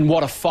 And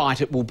what a fight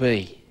it will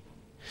be.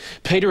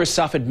 Peter has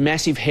suffered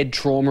massive head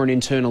trauma and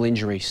internal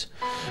injuries.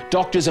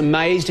 Doctors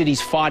amazed at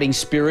his fighting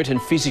spirit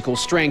and physical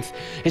strength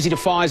as he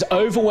defies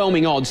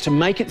overwhelming odds to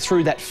make it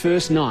through that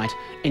first night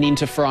and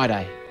into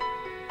Friday.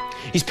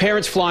 His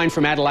parents fly in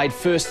from Adelaide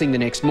first thing the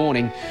next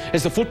morning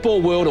as the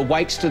football world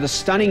awakes to the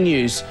stunning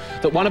news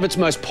that one of its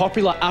most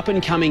popular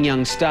up-and-coming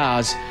young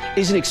stars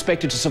isn't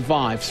expected to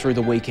survive through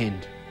the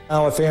weekend.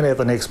 I found out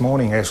the next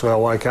morning, actually. I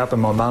woke up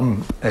and my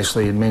mum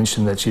actually had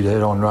mentioned that she'd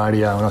heard on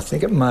radio, and I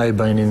think it may have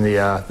been in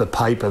the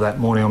paper that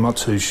morning, I'm not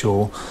too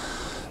sure,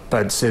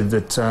 but said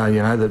that,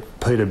 that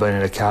Pete had been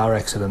in a car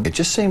accident. It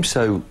just seems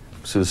so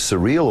sort of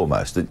surreal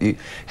almost, that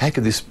how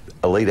could this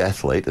elite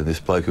athlete and this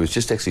bloke who was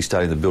just actually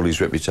starting to build his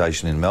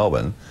reputation in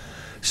Melbourne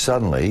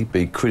suddenly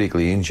be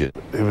critically injured?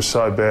 He was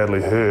so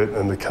badly hurt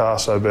and the car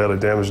so badly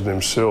damaged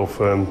himself.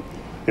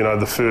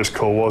 The first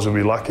call was he'd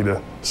be lucky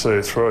to see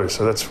it through,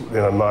 so that's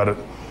made it.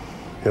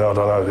 I don't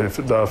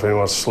know if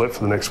anyone's slept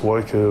for the next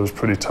week. It was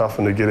pretty tough,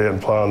 and to get out and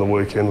play on the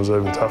weekend was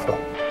even tougher.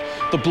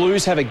 The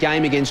Blues have a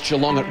game against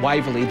Geelong at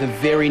Waverley the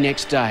very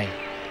next day.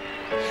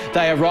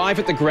 They arrive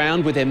at the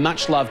ground with their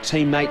much-loved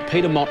teammate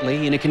Peter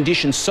Motley in a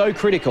condition so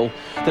critical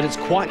that it's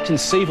quite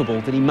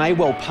conceivable that he may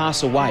well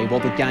pass away while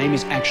the game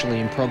is actually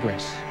in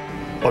progress.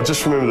 I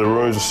just remember the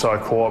rooms were so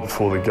quiet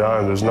before the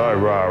game. There's no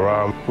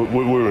rah-rah.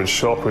 We were in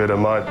shock. We had a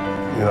mate,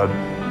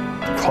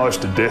 close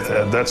to death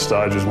at that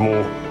stage, was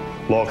more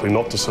likely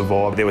not to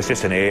survive. There was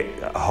just a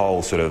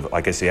whole sort of, I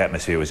guess the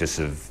atmosphere was just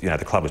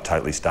the club was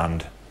totally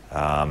stunned.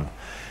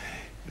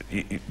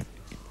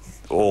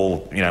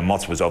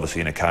 Motts was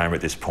obviously in a coma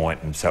at this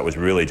point, and so it was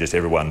really just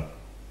everyone,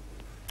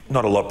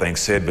 not a lot being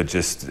said, but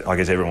just, I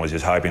guess everyone was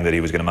just hoping that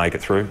he was going to make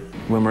it through.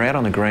 When we're out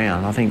on the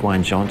ground, I think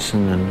Wayne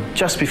Johnson, and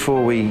just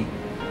before we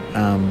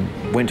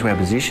went to our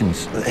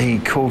positions, he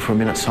called for a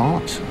minute's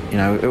silence.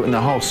 And the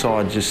whole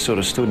side just sort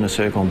of stood in a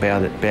circle and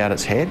bowed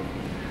its head.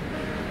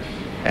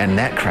 And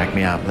that cracked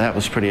me up. That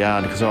was pretty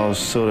hard because I was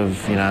sort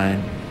of,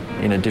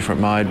 in a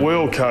different mode. We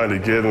all came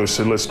together and we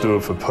said, let's do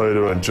it for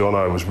Peter, and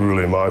Jono was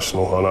really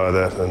emotional, I know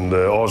that, and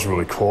I was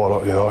really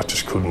quiet. I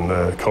just couldn't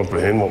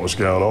comprehend what was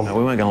going on.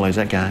 We weren't going to lose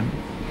that game.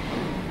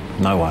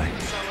 No way.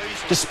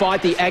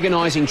 Despite the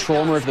agonising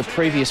trauma of the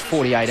previous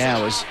 48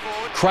 hours,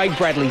 Craig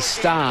Bradley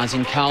stars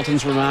in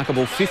Carlton's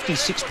remarkable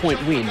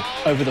 56-point win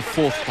over the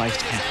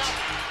fourth-placed Cats.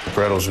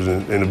 Braddles was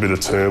in a bit of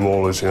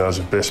turmoil as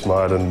a best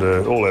mate, and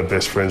all our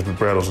best friends, but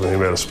Braddles and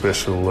him had a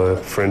special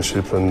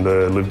friendship and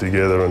lived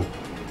together, and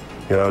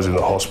I was in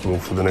the hospital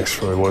for the next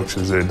 3 weeks.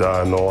 It was there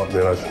day and night.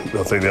 I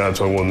think the only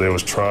time I wasn't there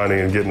was training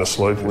and getting to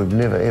sleep. We've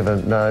never ever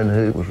known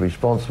who was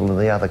responsible in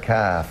the other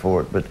car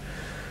for it, but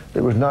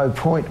there was no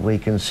point we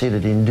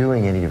considered in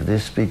doing any of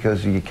this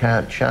because you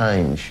can't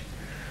change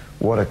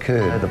what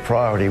occurred. The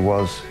priority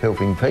was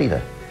helping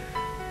Peter,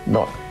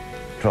 not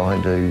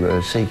trying to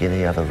seek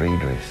any other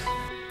redress.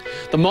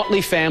 The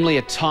Motley family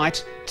are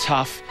tight,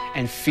 tough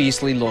and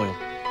fiercely loyal.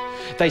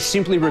 They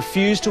simply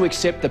refuse to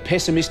accept the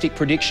pessimistic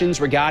predictions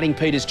regarding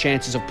Peter's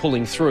chances of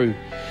pulling through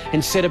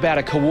and set about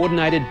a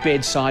coordinated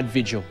bedside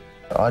vigil.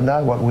 I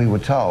know what we were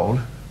told,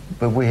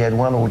 but we had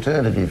one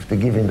alternative: to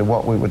give in to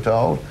what we were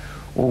told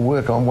or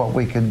work on what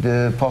we could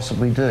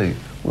possibly do.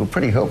 We were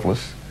pretty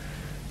helpless,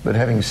 but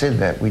having said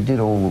that, we did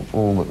all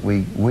that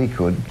we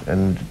could,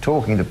 and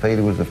talking to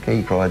Peter was the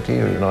key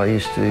criteria. And I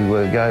used to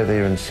go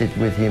there and sit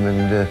with him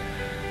and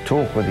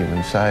talk with him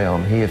and say,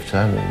 I'm here,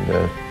 son,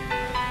 and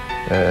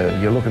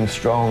You're looking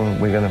strong,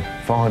 we're going to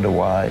find a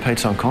way.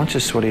 Pete's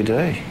unconscious, what do? You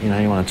know,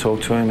 you want to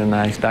talk to him,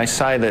 and they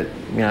say that,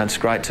 you know, it's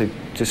great to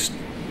just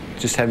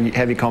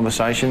have your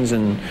conversations,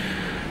 and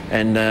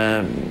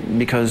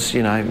because,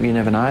 you know, you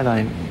never know,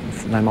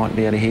 they might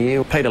be able to hear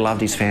you. Peter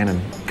loved his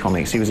fandom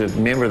comics. He was a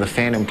member of the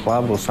fandom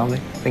club or something.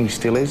 I think he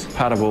still is.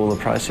 Part of all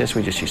the process,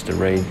 we just used to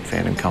read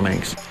fandom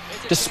comics.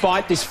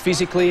 Despite this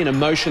physically and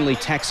emotionally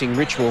taxing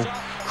ritual,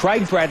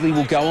 Craig Bradley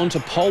will go on to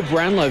poll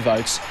Brownlow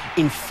votes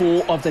in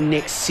 4 of the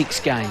next 6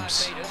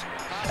 games.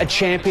 A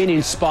champion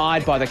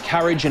inspired by the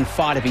courage and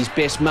fight of his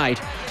best mate,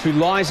 who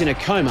lies in a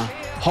coma,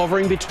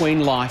 hovering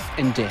between life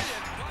and death.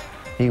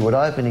 He would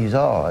open his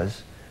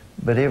eyes,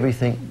 but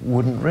everything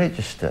wouldn't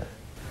register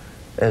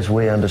as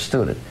we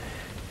understood it.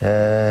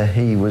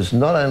 He was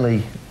not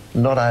only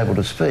not able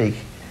to speak,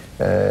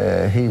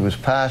 he was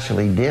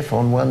partially deaf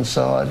on one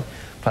side,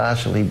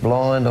 partially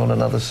blind on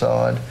another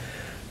side,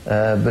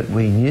 but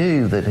we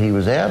knew that he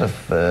was out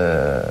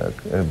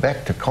of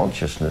back to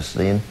consciousness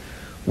then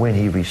when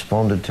he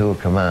responded to a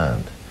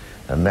command,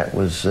 and that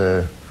was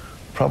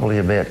probably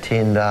about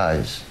 10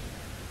 days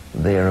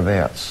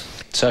thereabouts.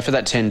 So for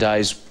that 10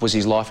 days, was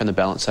his life in the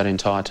balance that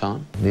entire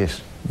time? Yes,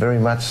 very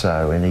much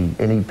so,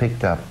 and he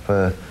picked up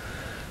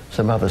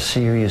some other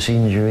serious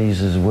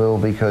injuries as well,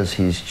 because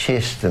his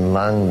chest and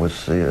lung was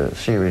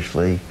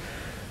seriously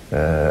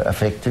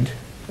affected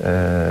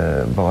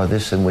by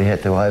this, and we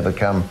had to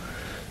overcome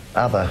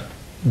other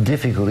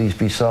difficulties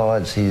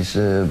besides his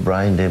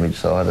brain damage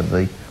side of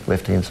the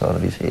left-hand side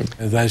of his head.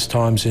 Those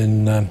times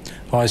in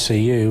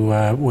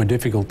ICU were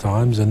difficult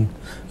times, and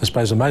I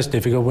suppose the most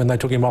difficult when they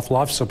took him off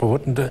life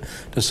support and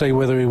to see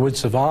whether he would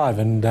survive,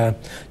 and you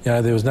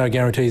know, there was no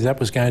guarantee that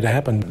was going to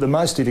happen. The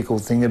most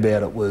difficult thing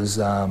about it was,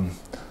 you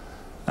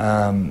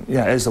know,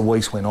 as the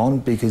weeks went on,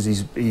 because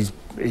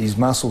his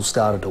muscles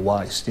started to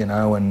waste, you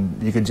know,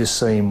 and you could just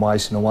see him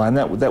wasting away, and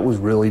that was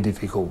really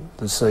difficult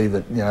to see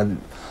that, you know,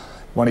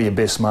 one of your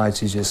best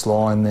mates is just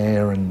lying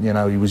there, and, you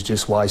know, he was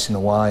just wasting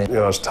away. You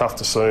know, it's tough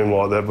to see him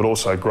like that, but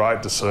also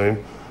great to see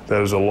him that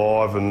he was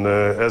alive. And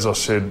as I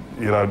said,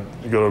 you know,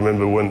 you've got to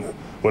remember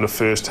when it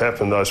first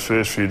happened, those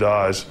first few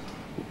days,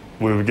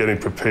 we were getting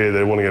prepared.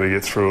 They weren't going to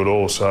get through it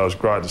all, so it was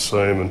great to see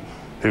him. And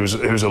he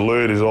was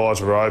alert, his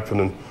eyes were open,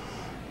 and,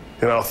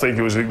 you know, I think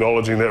he was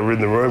acknowledging that we're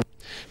in the room.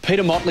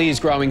 Peter Motley is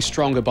growing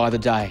stronger by the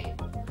day.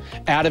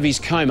 Out of his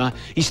coma,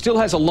 he still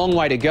has a long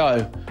way to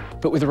go,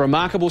 but with the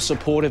remarkable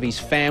support of his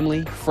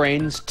family,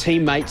 friends,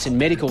 teammates and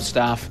medical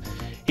staff,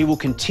 he will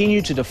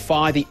continue to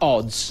defy the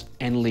odds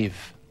and live.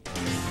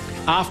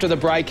 After the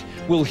break,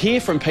 we'll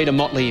hear from Peter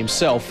Motley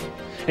himself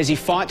as he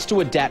fights to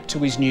adapt to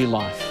his new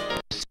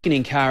life.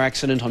 In car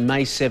accident on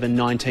May 7,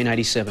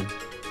 1987.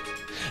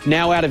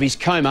 Now out of his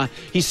coma,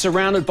 he's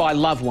surrounded by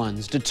loved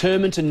ones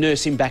determined to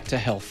nurse him back to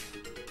health.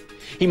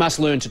 He must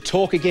learn to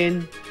talk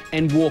again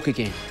and walk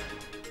again.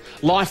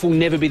 Life will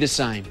never be the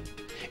same.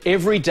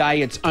 Every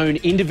day its own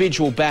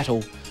individual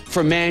battle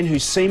for a man who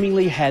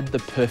seemingly had the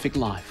perfect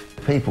life.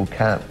 People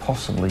can't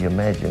possibly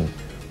imagine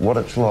what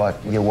it's like.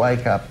 You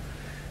wake up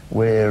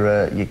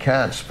where you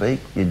can't speak,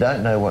 you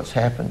don't know what's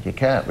happened, you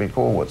can't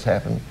recall what's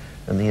happened,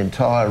 and the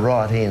entire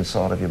right-hand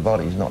side of your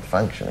body is not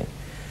functioning.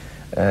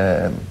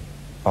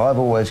 I've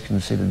always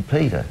considered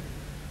Peter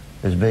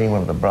as being one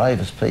of the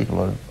bravest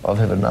people I've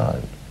ever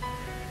known.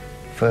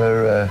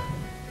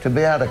 To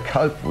be able to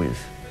cope with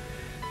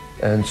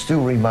and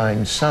still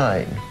remain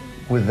sane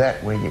with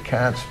that, where you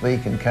can't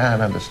speak and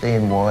can't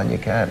understand why and you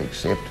can't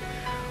accept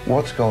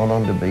what's gone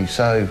on, to be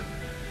so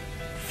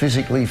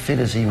physically fit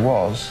as he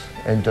was,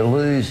 and to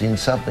lose in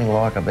something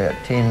like about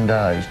 10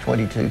 days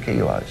 22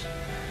 kilos,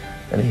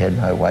 and he had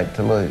no weight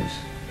to lose.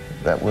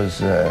 That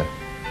was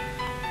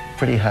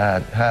pretty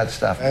hard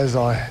stuff. As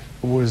I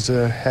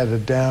had a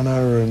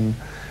downer, and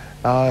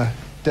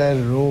Dad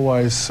had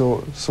always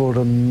sorted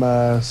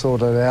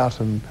out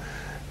and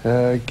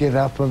get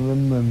up on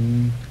them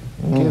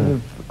and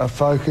get a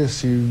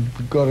focus.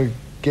 You've got to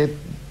get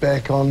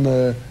back on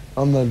the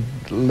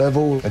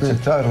level. It's a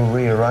total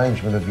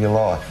rearrangement of your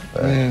life.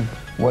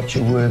 What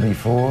you were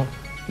before,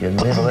 you're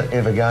never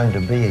ever going to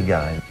be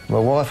again. My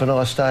wife and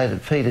I stayed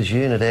at Peter's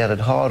unit out at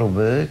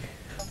Heidelberg.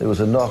 There was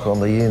a knock on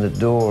the unit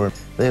door.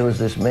 There was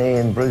this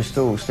man, Bruce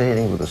Sturt,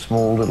 standing with a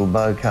small little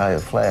bouquet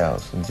of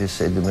flowers, and just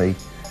said to me,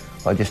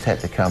 "I just had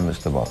to come,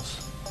 Mr.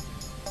 Motts."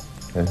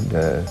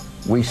 And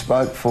we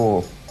spoke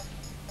for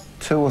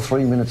 2 or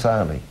 3 minutes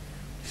only.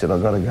 He said,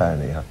 "I've got to go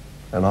now,"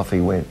 and off he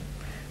went.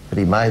 But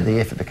he made the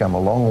effort to come a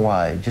long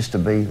way just to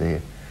be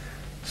there.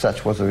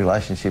 Such was the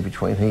relationship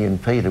between he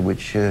and Peter,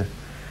 which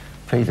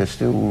Peter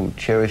still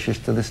cherishes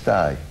to this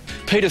day.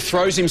 Peter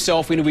throws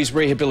himself into his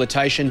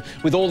rehabilitation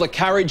with all the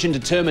courage and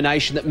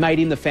determination that made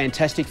him the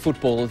fantastic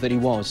footballer that he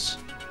was.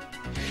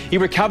 He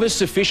recovers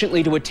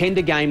sufficiently to attend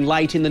a game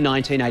late in the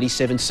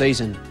 1987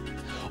 season.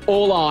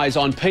 All eyes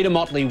on Peter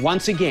Motley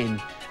once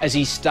again as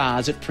he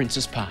stars at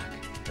Princes Park.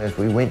 As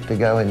we went to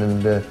go in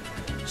and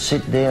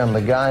sit down,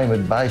 the game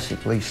had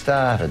basically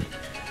started,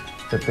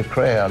 but the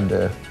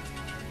crowd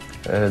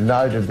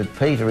noted that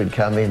Peter had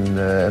come in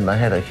and they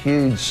had a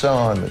huge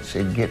sign that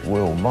said, "Get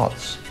well,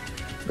 Motts."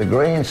 the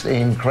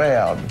grandstand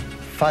crowd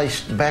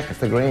faced back at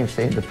the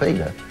grandstand to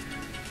Peter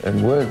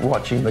and weren't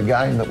watching the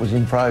game that was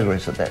in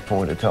progress at that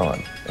point of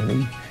time.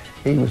 And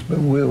he was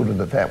bewildered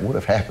that that would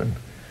have happened.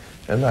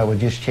 And they were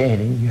just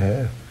chanting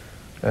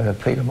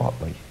Peter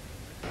Motley.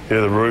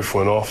 Yeah, the roof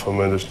went off. I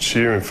mean, just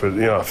cheering for,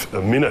 you know,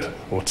 a minute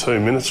or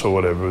 2 minutes or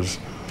whatever.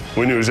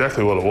 We knew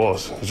exactly what it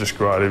was. It was just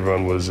great.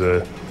 Everyone was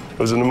there. It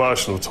was an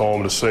emotional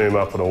time to see him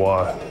up and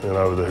away, you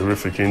know, with the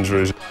horrific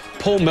injuries.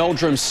 Paul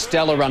Meldrum's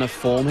stellar run of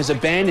form has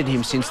abandoned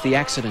him since the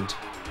accident.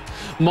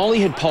 Molly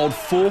had polled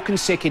 4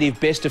 consecutive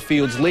best of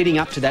fields leading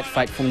up to that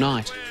fateful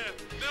night.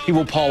 He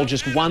will poll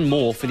just 1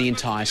 more for the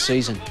entire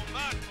season.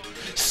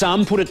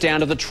 Some put it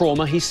down to the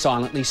trauma he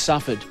silently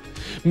suffered.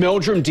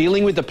 Meldrum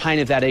dealing with the pain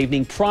of that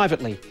evening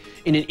privately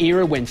in an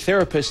era when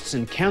therapists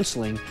and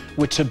counselling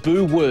were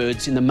taboo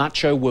words in the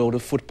macho world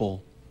of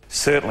football.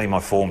 Certainly my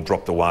form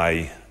dropped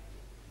away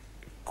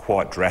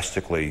quite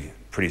drastically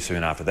pretty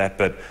soon after that,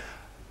 but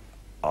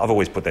I've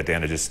always put that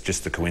down to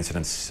just a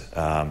coincidence,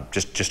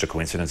 just a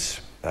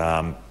coincidence.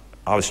 I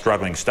was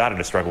started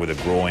to struggle with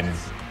a groin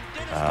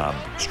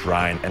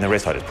strain, and the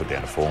rest I just put down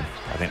to form.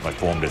 I think my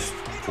form just,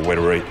 for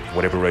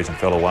whatever reason,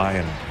 fell away,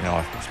 and you know,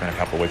 I spent a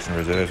couple of weeks in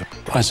reserves.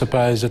 I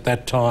suppose at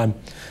that time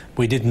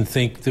we didn't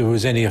think there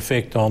was any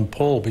effect on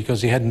Paul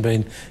because he hadn't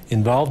been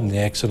involved in the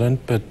accident,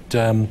 but you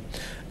know,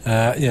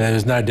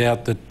 there's no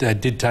doubt that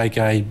that did take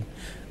a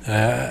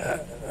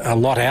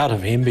lot out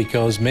of him,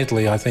 because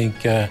mentally I think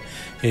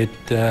it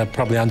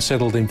probably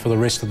unsettled him for the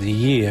rest of the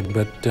year,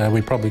 but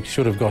we probably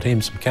should have got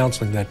him some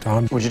counselling that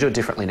time. Would you do it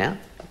differently now?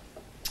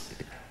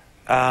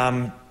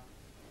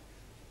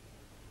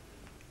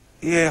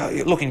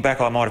 Yeah, looking back,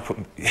 I might have put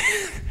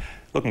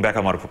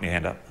my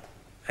hand up,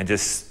 and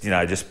just, you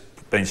know, just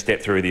been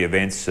stepped through the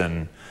events,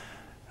 and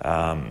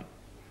yeah,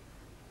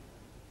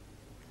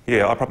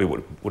 I probably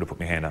would have put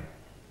my hand up,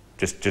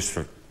 just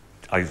from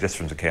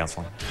the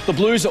counselling. The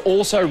Blues are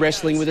also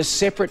wrestling with a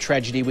separate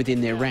tragedy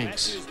within their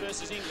ranks.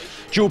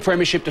 Dual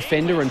premiership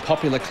defender and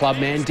popular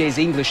clubman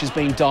Des English has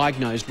been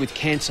diagnosed with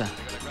cancer.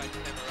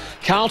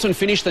 Carlton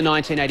finished the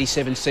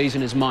 1987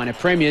 season as minor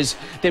premiers,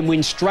 then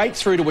win straight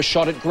through to a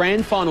shot at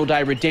grand final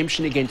day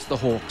redemption against the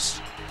Hawks.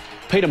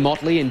 Peter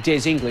Motley and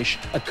Des English,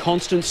 a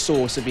constant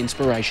source of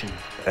inspiration.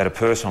 At a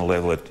personal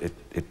level, it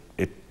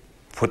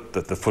put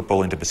the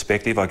football into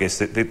perspective. I guess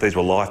these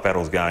were life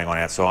battles going on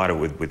outside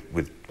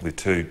with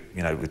two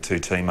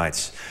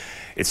teammates.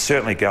 It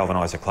certainly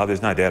galvanised the club.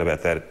 There's no doubt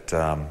about that.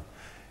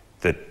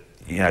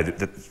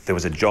 There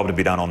was a job to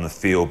be done on the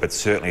field, but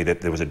certainly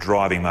that there was a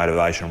driving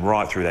motivation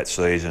right through that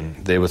season.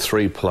 There were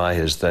 3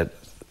 players that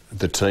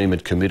the team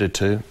had committed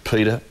to.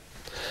 Peter,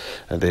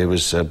 there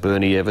was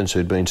Bernie Evans,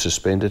 who'd been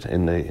suspended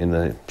in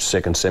the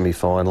second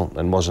semi-final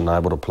and wasn't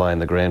able to play in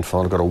the grand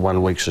final, got a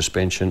 1-week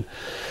suspension,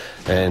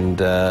 and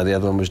the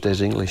other one was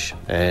Des English.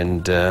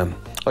 And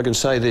I can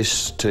say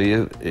this to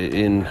you,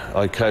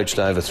 I coached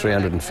over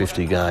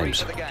 350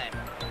 games.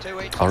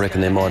 I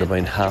reckon there might have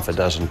been half a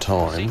dozen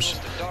times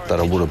that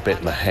I would have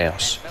bet my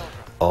house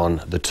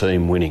on the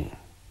team winning.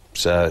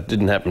 So it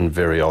didn't happen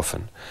very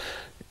often.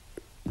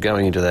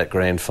 Going into that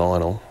grand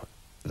final,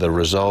 the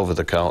resolve of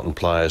the Carlton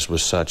players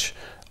was such,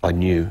 I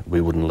knew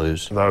we wouldn't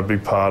lose. They were a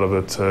big part of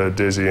it,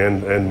 Desi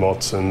and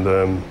Motts, and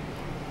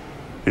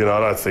you know, I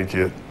don't think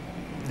you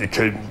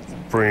keep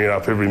bringing it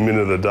up every minute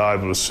of the day,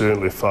 but it's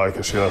certainly a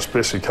focus, you know,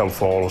 especially come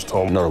finals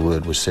time. Not a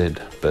word was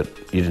said, but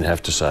you didn't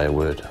have to say a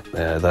word.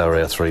 They were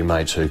our 3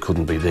 mates who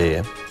couldn't be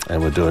there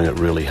and were doing it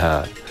really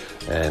hard,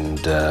 and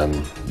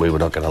we were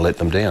not going to let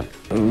them down.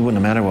 It wouldn't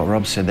have mattered what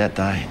Rob said that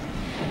day.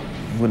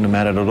 It wouldn't have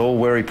mattered at all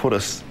where he put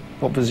us,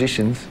 what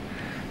positions.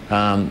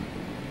 No,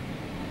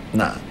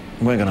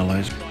 we're going to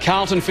lose.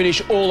 Carlton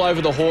finish all over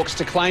the Hawks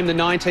to claim the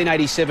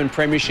 1987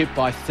 premiership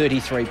by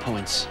 33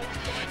 points.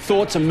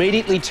 Thoughts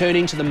immediately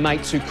turning to the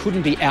mates who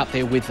couldn't be out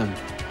there with them.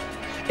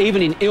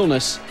 Even in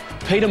illness,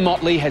 Peter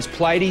Motley has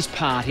played his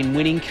part in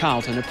winning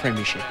Carlton a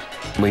premiership.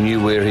 We knew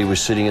where he was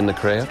sitting in the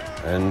crowd,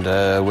 and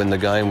when the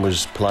game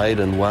was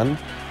played and won,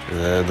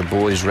 the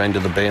boys ran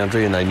to the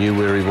boundary and they knew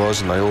where he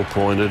was, and they all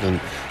pointed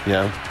and, you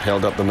know,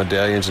 held up the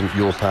medallions and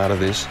you're part of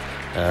this.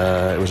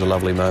 It was a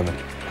lovely moment.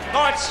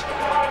 Lights,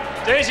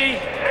 Daisy,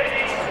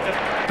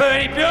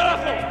 Bernie,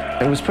 beautiful.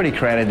 It was pretty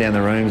crowded down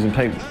the rooms, and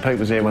Pete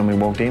was there when we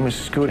walked in, which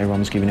was good.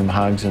 Everyone was giving him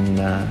hugs, and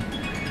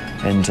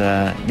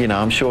you know,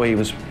 I'm sure he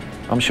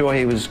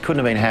couldn't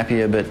have been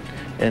happier, but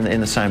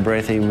in the same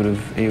breath, he would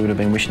have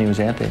been wishing he was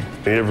out there.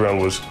 Everyone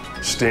was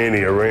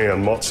standing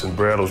around Motts and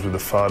Bradles with the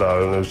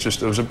photo, and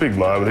it was a big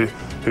moment.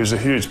 He was a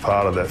huge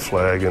part of that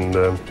flag, and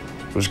it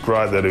was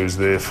great that he was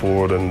there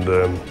for it, and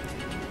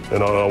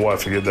I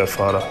won't forget that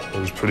photo. It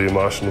was pretty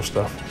emotional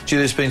stuff. Gee,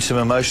 there's been some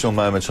emotional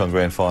moments on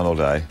Grand Final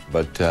Day,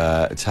 but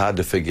it's hard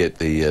to forget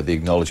the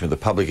acknowledgement, the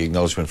public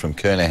acknowledgement from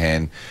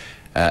Kernahan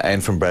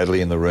and from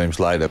Bradley in the rooms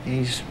later.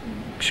 He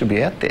should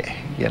be out there,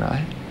 you know.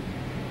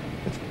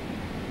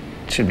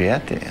 It should be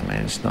out there. I mean,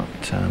 it's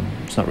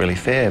not really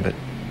fair, but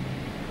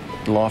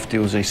life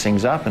deals these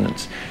things up, and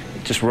it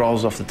just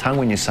rolls off the tongue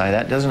when you say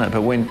that, doesn't it?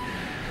 But when,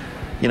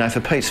 you know,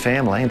 for Pete's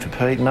family and for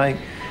Pete, and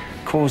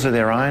cause of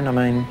their own. I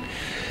mean,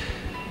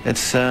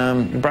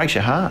 it breaks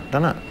your heart,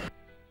 doesn't it?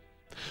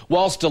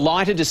 Whilst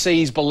delighted to see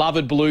his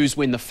beloved Blues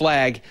win the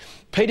flag,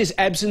 Peter's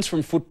absence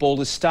from football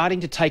is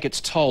starting to take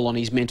its toll on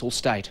his mental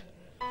state.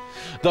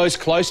 Those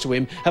close to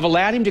him have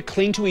allowed him to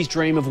cling to his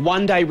dream of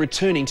one day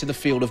returning to the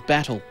field of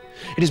battle.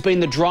 It has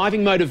been the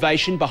driving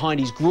motivation behind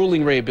his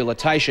gruelling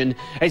rehabilitation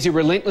as he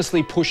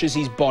relentlessly pushes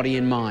his body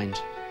and mind.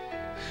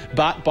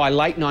 But by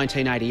late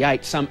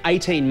 1988, some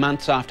 18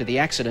 months after the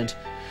accident,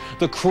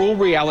 the cruel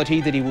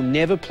reality that he will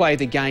never play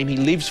the game he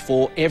lives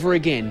for ever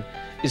again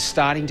is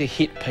starting to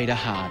hit Peter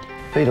hard.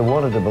 Peter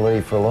wanted to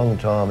believe for a long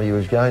time he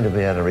was going to be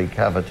able to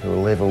recover to a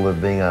level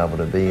of being able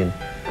to be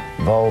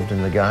involved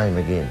in the game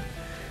again.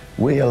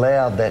 We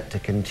allowed that to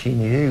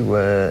continue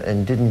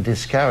and didn't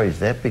discourage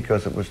that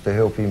because it was to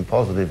help him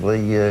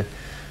positively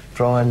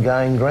try and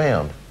gain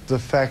ground. The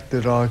fact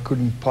that I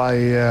couldn't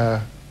play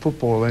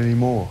football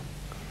anymore,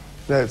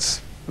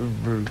 that's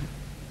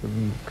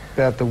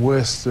about the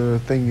worst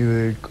thing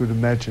you could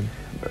imagine.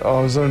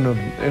 I was in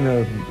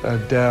a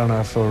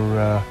downer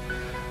for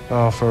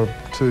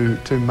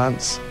 2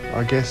 months,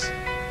 I guess.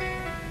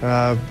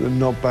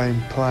 Not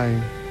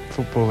playing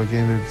football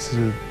again, it's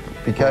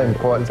became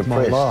quite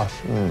depressed. My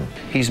life.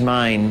 His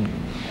main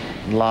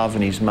love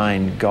and his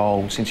main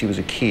goal since he was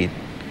a kid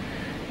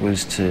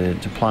was to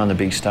play on the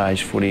big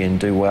stage footy and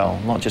do well.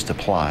 Not just to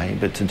play,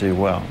 but to do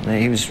well. Now,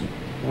 he was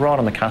right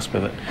on the cusp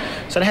of it.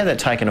 So to have that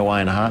taken away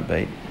in a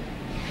heartbeat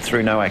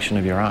through no action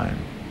of your own,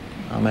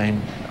 I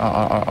mean,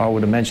 I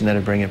would imagine that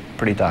would bring a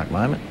pretty dark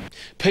moment.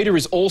 Peter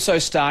is also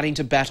starting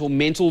to battle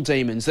mental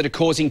demons that are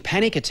causing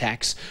panic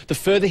attacks the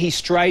further he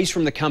strays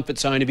from the comfort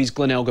zone of his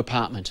Glenelg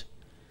apartment.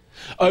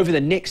 Over the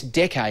next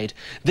decade,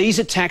 these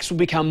attacks will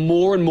become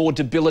more and more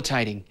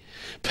debilitating.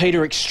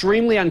 Peter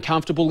extremely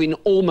uncomfortable in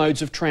all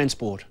modes of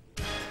transport.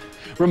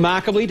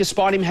 Remarkably,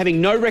 despite him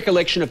having no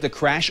recollection of the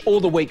crash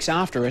or the weeks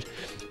after it,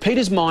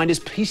 Peter's mind has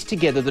pieced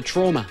together the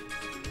trauma.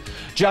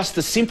 Just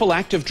the simple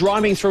act of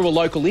driving through a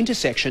local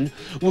intersection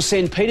will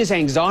send Peter's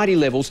anxiety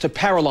levels to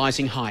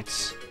paralysing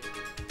heights.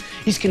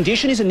 His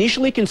condition is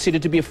initially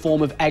considered to be a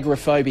form of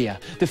agoraphobia,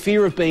 the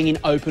fear of being in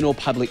open or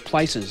public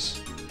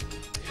places.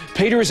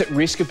 Peter is at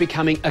risk of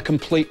becoming a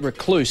complete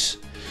recluse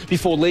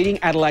before leading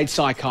Adelaide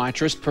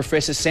psychiatrist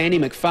Professor Sandy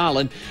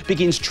McFarlane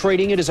begins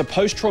treating it as a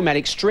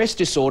post-traumatic stress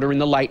disorder in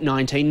the late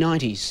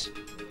 1990s.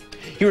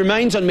 He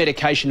remains on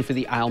medication for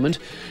the ailment,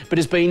 but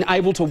has been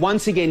able to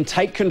once again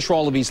take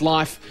control of his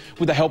life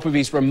with the help of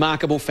his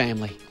remarkable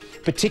family,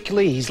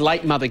 particularly his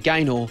late mother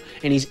Gaynor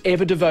and his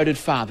ever-devoted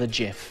father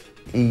Jeff.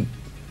 He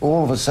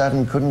all of a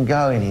sudden couldn't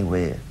go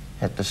anywhere,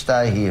 had to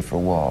stay here for a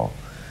while.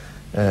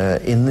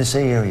 In this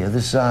area,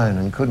 this zone,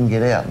 and couldn't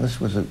get out. And this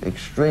was an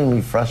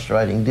extremely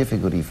frustrating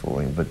difficulty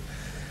for him. But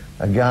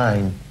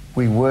again,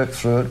 we worked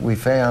through it.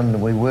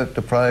 We worked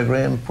a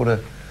program, put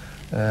a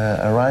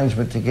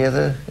arrangement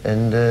together,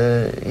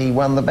 and he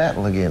won the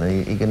battle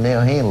again. He can now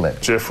handle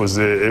that. Jeff was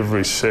there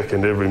every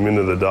second, every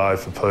minute of the day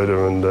for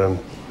Peter, and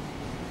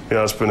you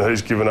know,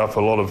 he's given up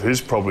a lot of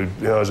his probably,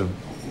 as a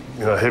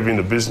heavy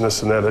into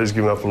business and that, he's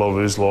given up a lot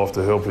of his life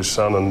to help his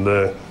son, and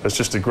it's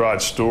just a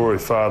great story,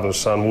 father and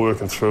son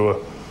working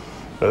through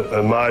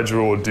a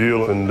major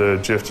ordeal,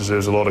 and Jeff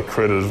deserves a lot of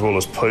credit as well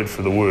as Pete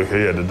for the work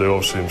he had to do,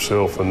 obviously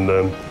himself, and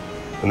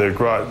they're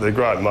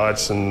great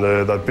mates, and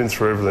they've been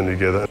through everything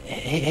together.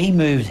 He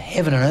moved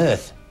heaven and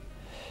earth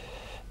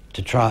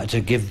to try to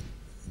give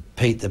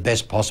Pete the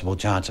best possible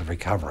chance of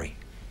recovery,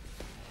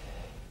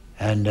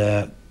 and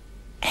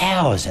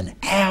hours and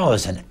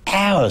hours and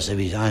hours of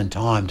his own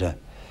time to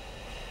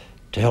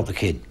help the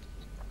kid.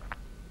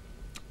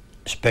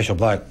 Special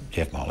bloke,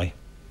 Jeff Motley,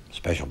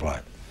 special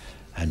bloke.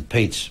 And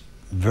Pete's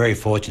very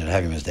fortunate to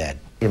have him as dad.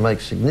 You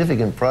make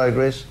significant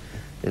progress,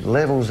 it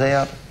levels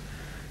out,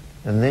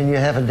 and then you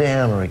have a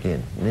downer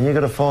again. And then you've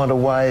got to find a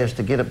way as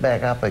to get it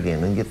back up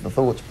again and get the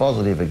thoughts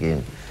positive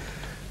again.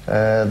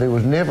 There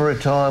was never a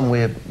time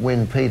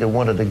when Peter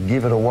wanted to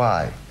give it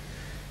away.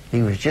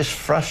 He was just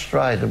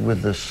frustrated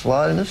with the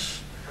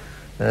slowness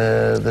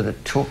that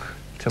it took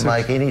to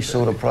make any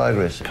sort of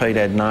progress. Pete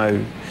had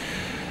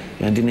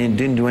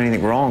didn't do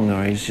anything wrong,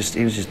 or he was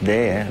just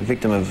there, a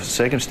victim of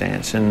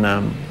circumstance. And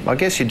I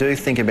guess you do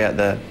think about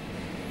the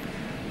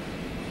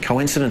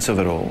coincidence of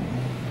it all.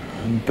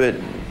 But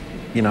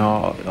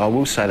I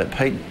will say that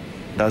Pete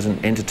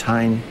doesn't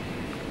entertain.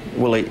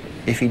 Well,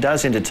 if he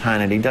does entertain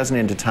it, he doesn't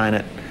entertain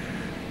it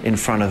in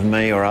front of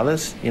me or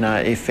others.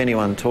 If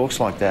anyone talks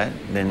like that,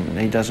 then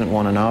he doesn't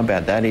want to know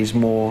about that. He's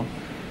more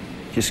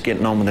just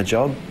getting on with the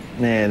job.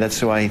 Yeah, that's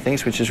the way he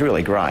thinks, which is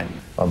really great.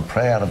 I'm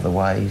proud of the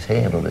way he's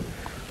handled it,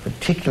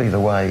 particularly the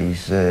way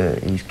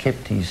he's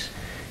kept his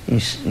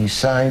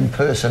same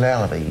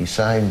personality, his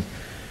same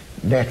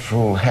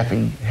natural,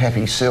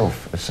 happy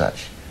self as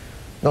such.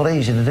 Not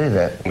easy to do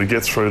that. To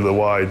get through the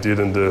way he did,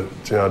 and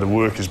to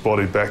work his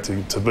body back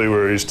to be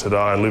where he is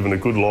today and living a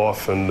good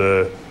life, and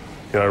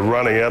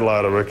running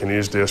Adelaide, I reckon he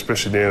is there,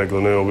 especially down at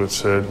Glenelg.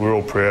 We're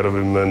all proud of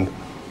him, and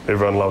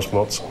everyone loves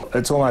Mots.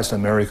 It's almost a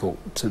miracle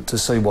to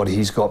see what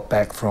he's got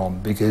back from,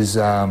 because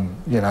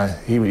you know,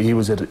 he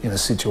was in a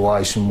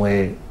situation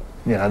where,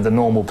 you know, the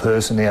normal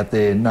person out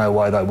there, no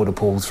way they would have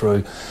pulled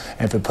through.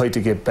 And for Pete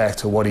to get back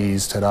to what he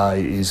is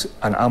today is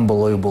an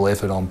unbelievable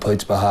effort on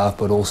Pete's behalf,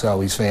 but also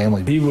his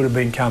family. He would have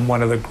become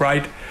one of the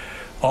great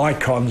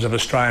icons of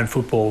Australian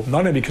football,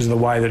 not only because of the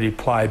way that he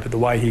played, but the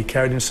way he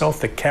carried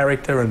himself. The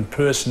character and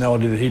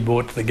personality that he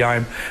brought to the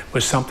game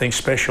was something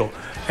special.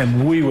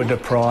 And we were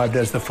deprived,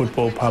 as the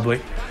football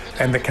public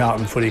and the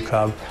Carlton Footy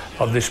Club,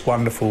 of this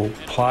wonderful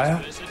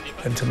player.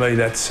 And to me,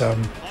 that's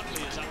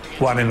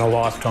one in a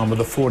lifetime. Of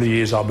the 40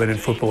 years I've been in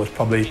football, it's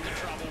probably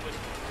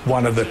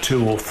one of the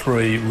 2 or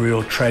 3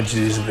 real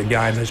tragedies that the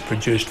game has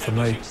produced for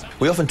me.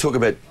 We often talk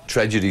about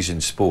tragedies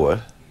in sport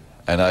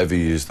and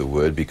overuse the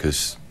word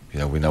because, you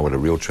know, we know what a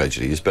real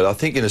tragedy is. But I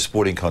think in a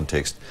sporting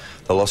context,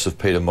 the loss of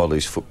Peter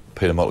Motley's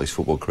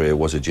football career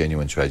was a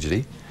genuine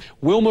tragedy.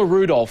 Wilma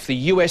Rudolph, the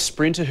US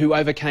sprinter who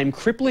overcame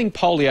crippling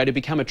polio to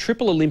become a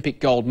triple Olympic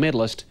gold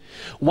medalist,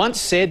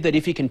 once said that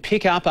if you can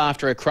pick up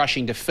after a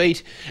crushing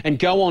defeat and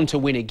go on to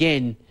win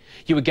again,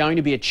 you are going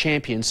to be a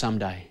champion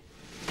someday.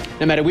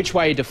 No matter which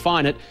way you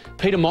define it,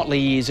 Peter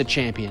Motley is a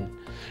champion.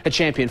 A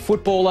champion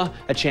footballer,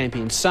 a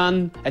champion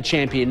son, a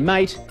champion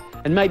mate,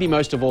 and maybe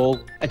most of all,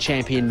 a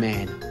champion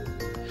man.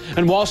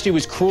 And whilst he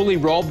was cruelly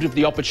robbed of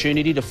the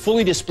opportunity to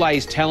fully display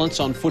his talents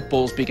on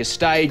football's biggest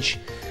stage,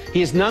 he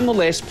has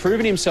nonetheless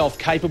proven himself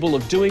capable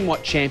of doing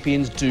what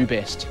champions do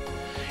best,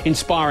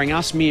 inspiring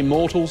us mere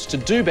mortals to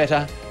do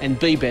better and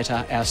be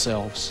better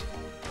ourselves.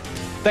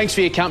 Thanks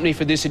for your company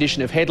for this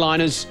edition of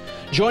Headliners.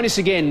 Join us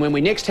again when we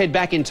next head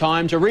back in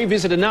time to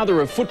revisit another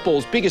of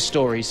football's biggest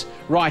stories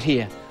right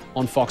here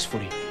on Fox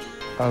Footy.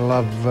 I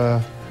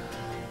love,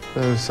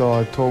 so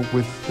I talk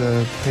with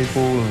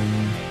people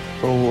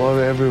and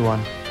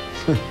everyone.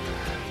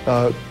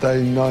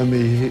 They know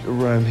me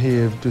around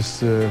here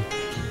just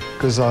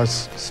because I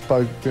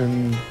spoke to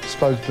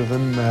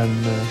them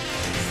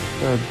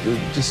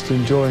and just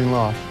enjoying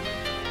life.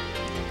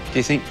 Do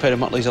you think Peter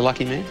Motley's a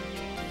lucky man?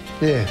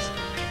 Yes,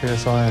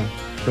 I am.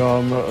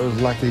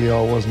 I'm lucky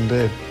I wasn't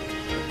dead.